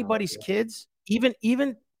 touch anybody's kids,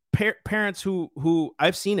 even parents who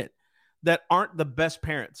I've seen it, that aren't the best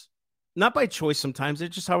parents, not by choice. Sometimes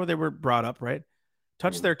it's just how they were brought up, right?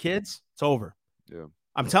 Touch their kids, it's over. Yeah.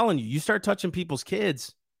 I'm telling you, you start touching people's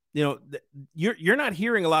kids, you're not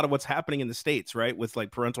hearing a lot of what's happening in the States, right? With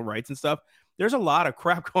like parental rights and stuff. There's a lot of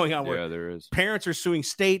crap going on where there is. Parents are suing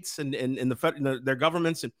states and their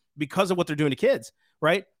governments and because of what they're doing to kids,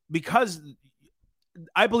 right? Because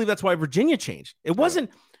I believe that's why Virginia changed. It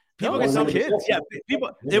wasn't people get some kids. Yeah,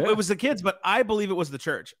 people. It was the kids, but I believe it was the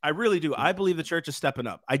church. I really do. I believe the church is stepping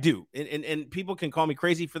up. I do, and people can call me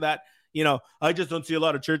crazy for that. I just don't see a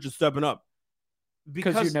lot of churches stepping up.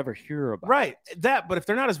 Because you never hear about that, but if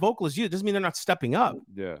they're not as vocal as you, it doesn't mean they're not stepping up.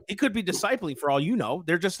 Yeah, it could be discipling for all you know.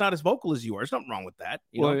 They're just not as vocal as you are. There's nothing wrong with that.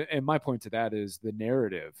 And my point to that is the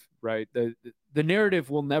narrative, right? The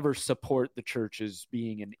narrative will never support the church as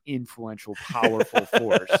being an influential, powerful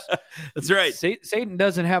force. That's right. Satan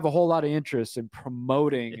doesn't have a whole lot of interest in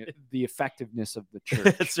promoting the effectiveness of the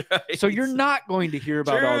church. That's right. So you're not going to hear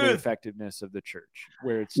about all the effectiveness of the church.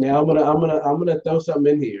 Where it's now, I'm gonna throw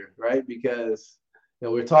something in here, right? Because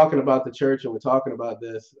we're talking about the church and we're talking about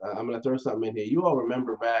this. I'm going to throw something in here. You all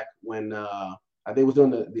remember back when I think it was doing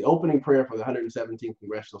the opening prayer for the 117th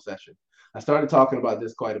congressional session. I started talking about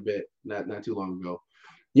this quite a bit not too long ago.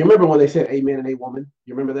 You remember when they said amen and a woman?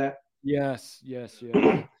 You remember that? Yes.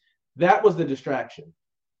 That was the distraction.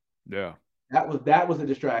 Yeah. That was the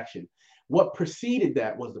distraction. What preceded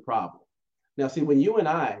that was the problem. Now, see, when you and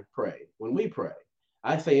I pray, when we pray,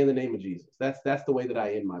 I say in the name of Jesus. That's the way that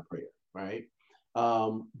I end my prayer, right?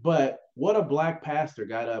 But what a black pastor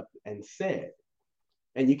got up and said,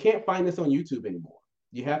 and you can't find this on YouTube anymore.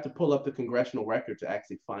 You have to pull up the congressional record to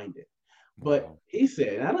actually find it. But he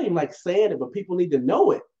said, and I don't even like saying it, but people need to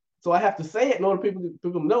know it. So I have to say it in order for people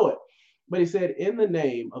to know it. But he said, in the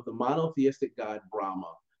name of the monotheistic God,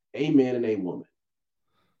 Brahma, amen and a woman.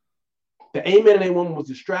 The amen and a woman was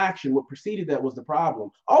distraction. What preceded that was the problem.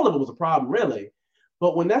 All of it was a problem, really.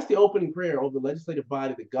 But when that's the opening prayer over the legislative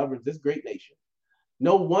body that governs this great nation,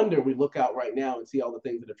 no wonder we look out right now and see all the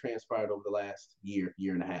things that have transpired over the last year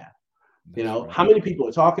and a half. How many people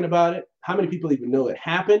are talking about it? How many people even know it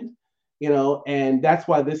happened? And that's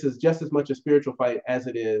why this is just as much a spiritual fight as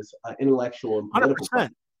it is an intellectual and political 100%.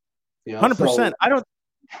 fight. 100%. I don't.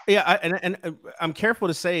 Yeah, and I'm careful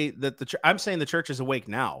to say that I'm saying the church is awake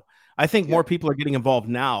now. I think more people are getting involved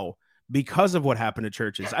now because of what happened to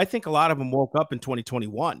churches. I think a lot of them woke up in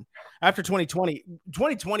 2021. After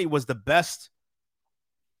 2020 was the best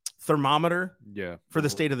thermometer for the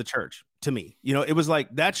state of the church to me. It was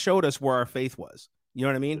like that showed us where our faith was. You know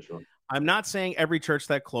what I mean? Sure. I'm not saying every church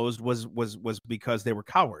that closed was because they were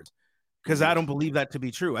cowards, because I don't believe that to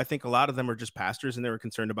be true. I think a lot of them are just pastors and they were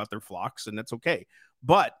concerned about their flocks, and that's okay.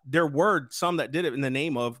 But there were some that did it in the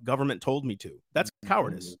name of government told me to. That's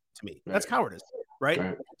cowardice to me. Right. That's cowardice,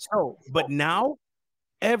 right? So, but now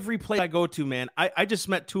every place I go to, man, I just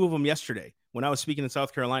met two of them yesterday when I was speaking in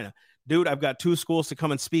South Carolina. Dude, I've got 2 schools to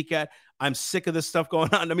come and speak at. I'm sick of this stuff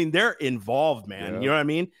going on. I mean, they're involved, man. You know what I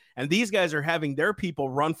mean? And these guys are having their people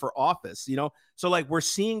run for office, So like we're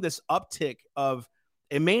seeing this uptick of,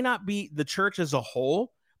 it may not be the church as a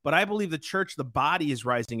whole, but I believe the church, the body is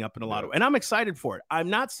rising up in a lot of, and I'm excited for it. I'm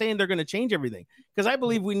not saying they're going to change everything, because I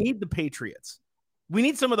believe we need the patriots. We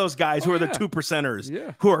need some of those guys who are the 2%ers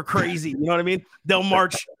who are crazy. You know what I mean? They'll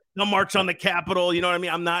march on the Capitol. You know what I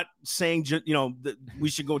mean? I'm not saying, that we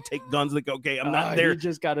should go take guns. Like, okay, I'm not there. You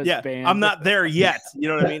just got to band. I'm not there yet. You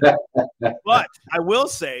know what I mean? But I will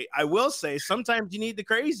say, sometimes you need the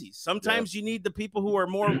crazies. Sometimes you need the people who are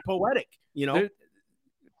more poetic,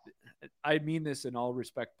 I mean this in all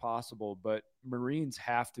respect possible, but Marines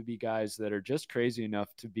have to be guys that are just crazy enough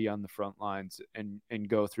to be on the front lines and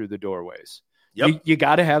go through the doorways. Yep. You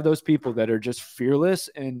got to have those people that are just fearless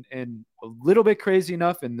and a little bit crazy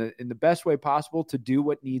enough in the best way possible to do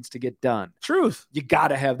what needs to get done. Truth. You got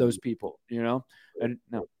to have those people, and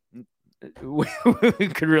no, we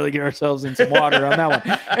could really get ourselves in some water on that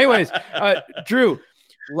one. Anyways, Drew,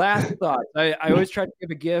 last thought. I always try to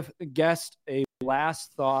give a guest a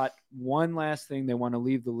last thought, one last thing they want to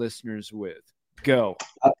leave the listeners with. Go.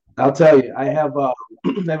 I'll tell you, I have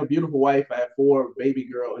a beautiful wife. I have 4 baby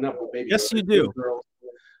girls. Not baby yes, girls, you do. Girls.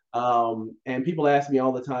 And people ask me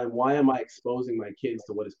all the time, why am I exposing my kids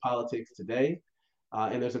to what is politics today?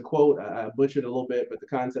 And there's a quote, I butchered a little bit, but the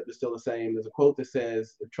concept is still the same. There's a quote that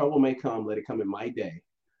says, if trouble may come, let it come in my day,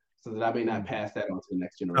 so that I may not pass that on to the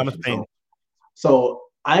next generation. So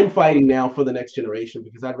I'm fighting now for the next generation,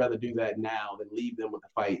 because I'd rather do that now than leave them with the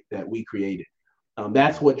fight that we created.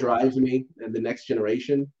 That's what drives me and the next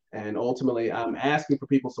generation. And ultimately, I'm asking for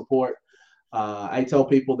people's support. I tell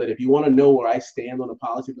people that if you want to know where I stand on a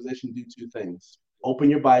policy position, do 2 things. Open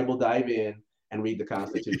your Bible, dive in, and read the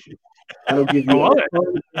Constitution. That'll give you a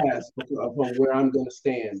grasp of where I'm going to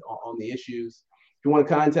stand on the issues. If you want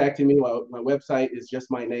to contact me, my website is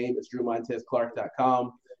just my name. It's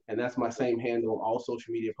drewmontezclark.com. And that's my same handle on all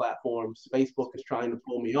social media platforms. Facebook is trying to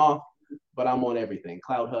pull me off, but I'm on everything.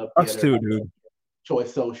 Cloud Hub. Us too, dude.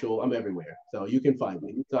 Choice Social. I'm everywhere, so you can find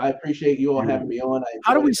me. So I appreciate you all having me on.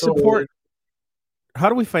 How do we support? How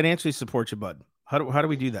do we financially support you, bud? How do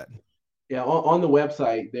we do that? Yeah, on the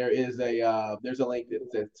website there is there's a link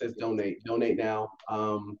that says donate now.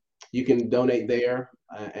 You can donate there,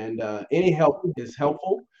 and any help is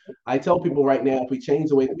helpful. I tell people right now, if we change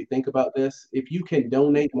the way that we think about this, if you can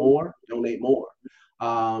donate more, donate more.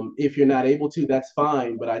 If you're not able to, that's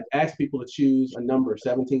fine. But I ask people to choose a number,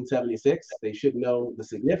 1776. They should know the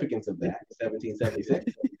significance of that, 1776.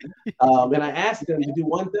 And I ask them to do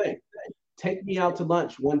one thing: take me out to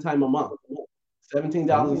lunch one time a month.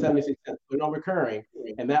 $17.76 for no recurring,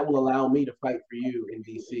 and that will allow me to fight for you in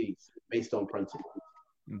DC based on principle.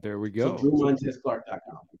 There we go. So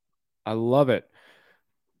DrewMontezClark.com. I love it.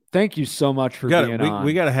 Thank you so much for being on.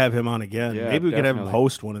 We got to have him on again. Yeah, maybe we could have him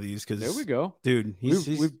host one of these, because there we go, dude.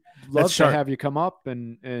 We'd love to have you come up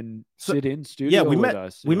and sit in studio. Yeah, we met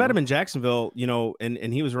us. We met him in Jacksonville,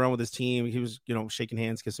 and he was around with his team. He was shaking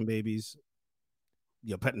hands, kissing babies,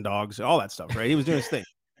 petting dogs, all that stuff. Right? He was doing his thing.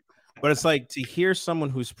 But it's like, to hear someone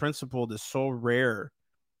who's principled is so rare,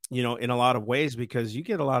 in a lot of ways, because you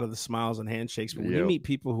get a lot of the smiles and handshakes. But when you meet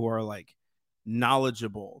people who are like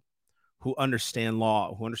knowledgeable, who understand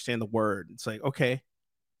law, who understand the word, it's like, okay,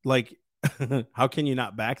 like, how can you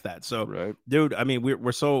not back that? So, right. Dude, I mean,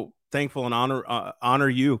 we're so thankful and honor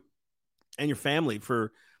you and your family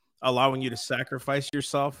for allowing you to sacrifice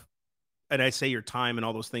yourself. And I say your time and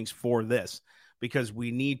all those things for this, because we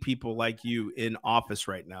need people like you in office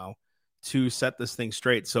right now to set this thing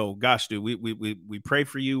straight. So, gosh, dude, we pray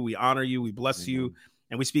for you. We honor you. We bless you.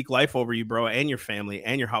 And we speak life over you, bro, and your family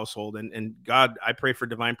and your household. And God, I pray for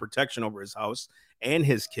divine protection over his house and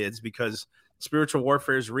his kids, because spiritual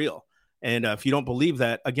warfare is real. And if you don't believe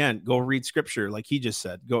that, again, go read scripture. Like he just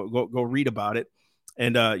said, go read about it.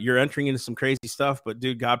 And you're entering into some crazy stuff, but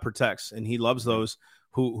dude, God protects, and he loves those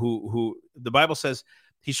who the Bible says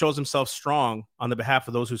he shows himself strong on the behalf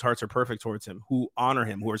of those whose hearts are perfect towards him, who honor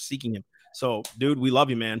him, who are seeking him. So, dude, we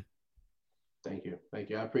love you, man. Thank you.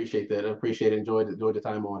 I appreciate that. I appreciate it. Enjoyed the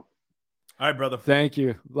time on. All right, brother. Thank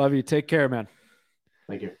you. Love you. Take care, man.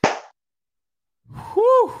 Thank you.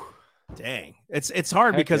 Whew. Dang. It's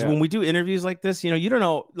hard because when we do interviews like this, you don't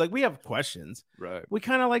know, like, we have questions. Right. We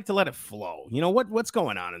kind of like to let it flow. What's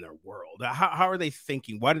going on in their world? How are they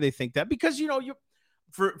thinking? Why do they think that? Because,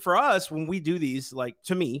 for us, when we do these, like,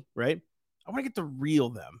 to me, right, I want to get the real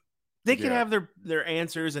them. They can have their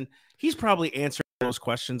answers, and he's probably answered those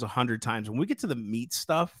questions 100 times. When we get to the meat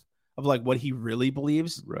stuff of like what he really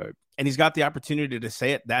believes, right, and he's got the opportunity to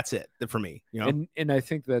say it, that's it for me. And I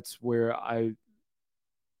think that's where I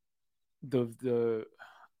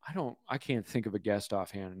can't think of a guest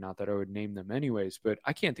offhand, not that I would name them anyways, but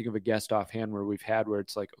I can't think of a guest offhand where we've had where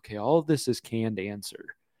it's like, okay, all of this is canned answer.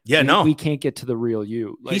 Yeah, we can't get to the real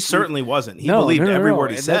you. Like, he certainly wasn't. He believed every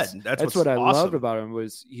word he said. That's what I awesome. loved about him,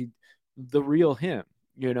 was the real him,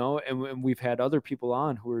 and we've had other people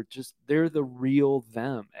on who are just, they're the real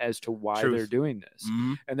them as to why they're doing this.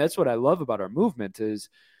 Mm-hmm. And that's what I love about our movement, is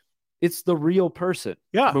it's the real person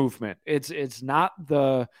movement. It's not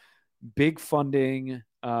the big funding,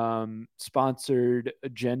 sponsored,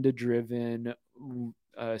 agenda driven,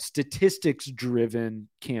 statistics driven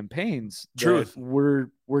campaigns that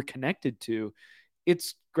we're connected to.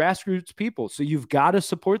 It's grassroots people. So you've got to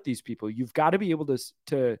support these people. You've got to be able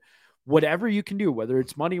to whatever you can do, whether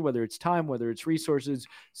it's money, whether it's time, whether it's resources,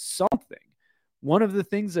 something. One of the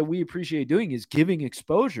things that we appreciate doing is giving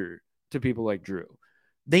exposure to people like Drew.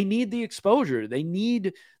 They need the exposure. They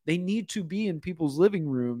need to be in people's living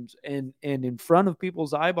rooms and in front of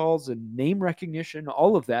people's eyeballs, and name recognition,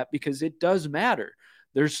 all of that, because it does matter.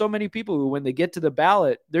 There's so many people who, when they get to the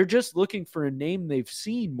ballot, they're just looking for a name they've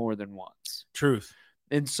seen more than once. Truth.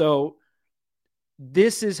 And so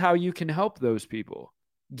this is how you can help those people.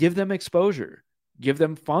 Give them exposure. Give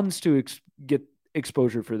them funds to get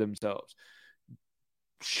exposure for themselves.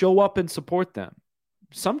 Show up and support them.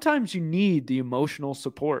 Sometimes you need the emotional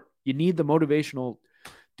support. You need the motivational,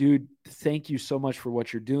 dude, thank you so much for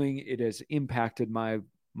what you're doing. It has impacted my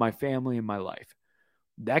family and my life.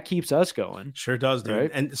 That keeps us going. Sure does, dude.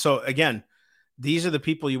 Right? And so, again, these are the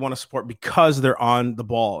people you want to support because they're on the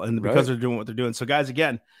ball and because they're doing what they're doing. So, guys,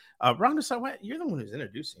 again, round us out. You're the one who's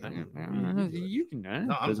introducing. You can.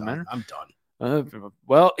 No, doesn't matter. I'm done.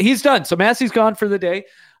 Well, he's done. So Massey's gone for the day.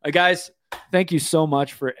 Guys, thank you so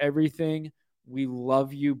much for everything. We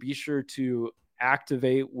love you. Be sure to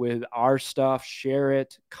activate with our stuff. Share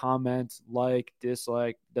it, comment, like,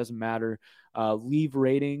 dislike, doesn't matter. Leave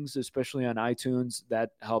ratings, especially on iTunes.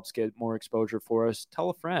 That helps get more exposure for us.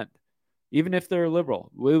 Tell a friend, even if they're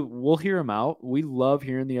liberal. We'll hear them out. We love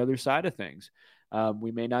hearing the other side of things.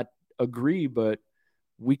 We may not agree, but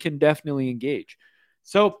we can definitely engage.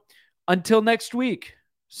 So until next week,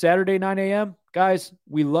 Saturday, 9 a.m., guys,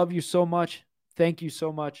 we love you so much. Thank you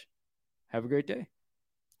so much. Have a great day.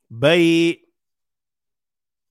 Bye.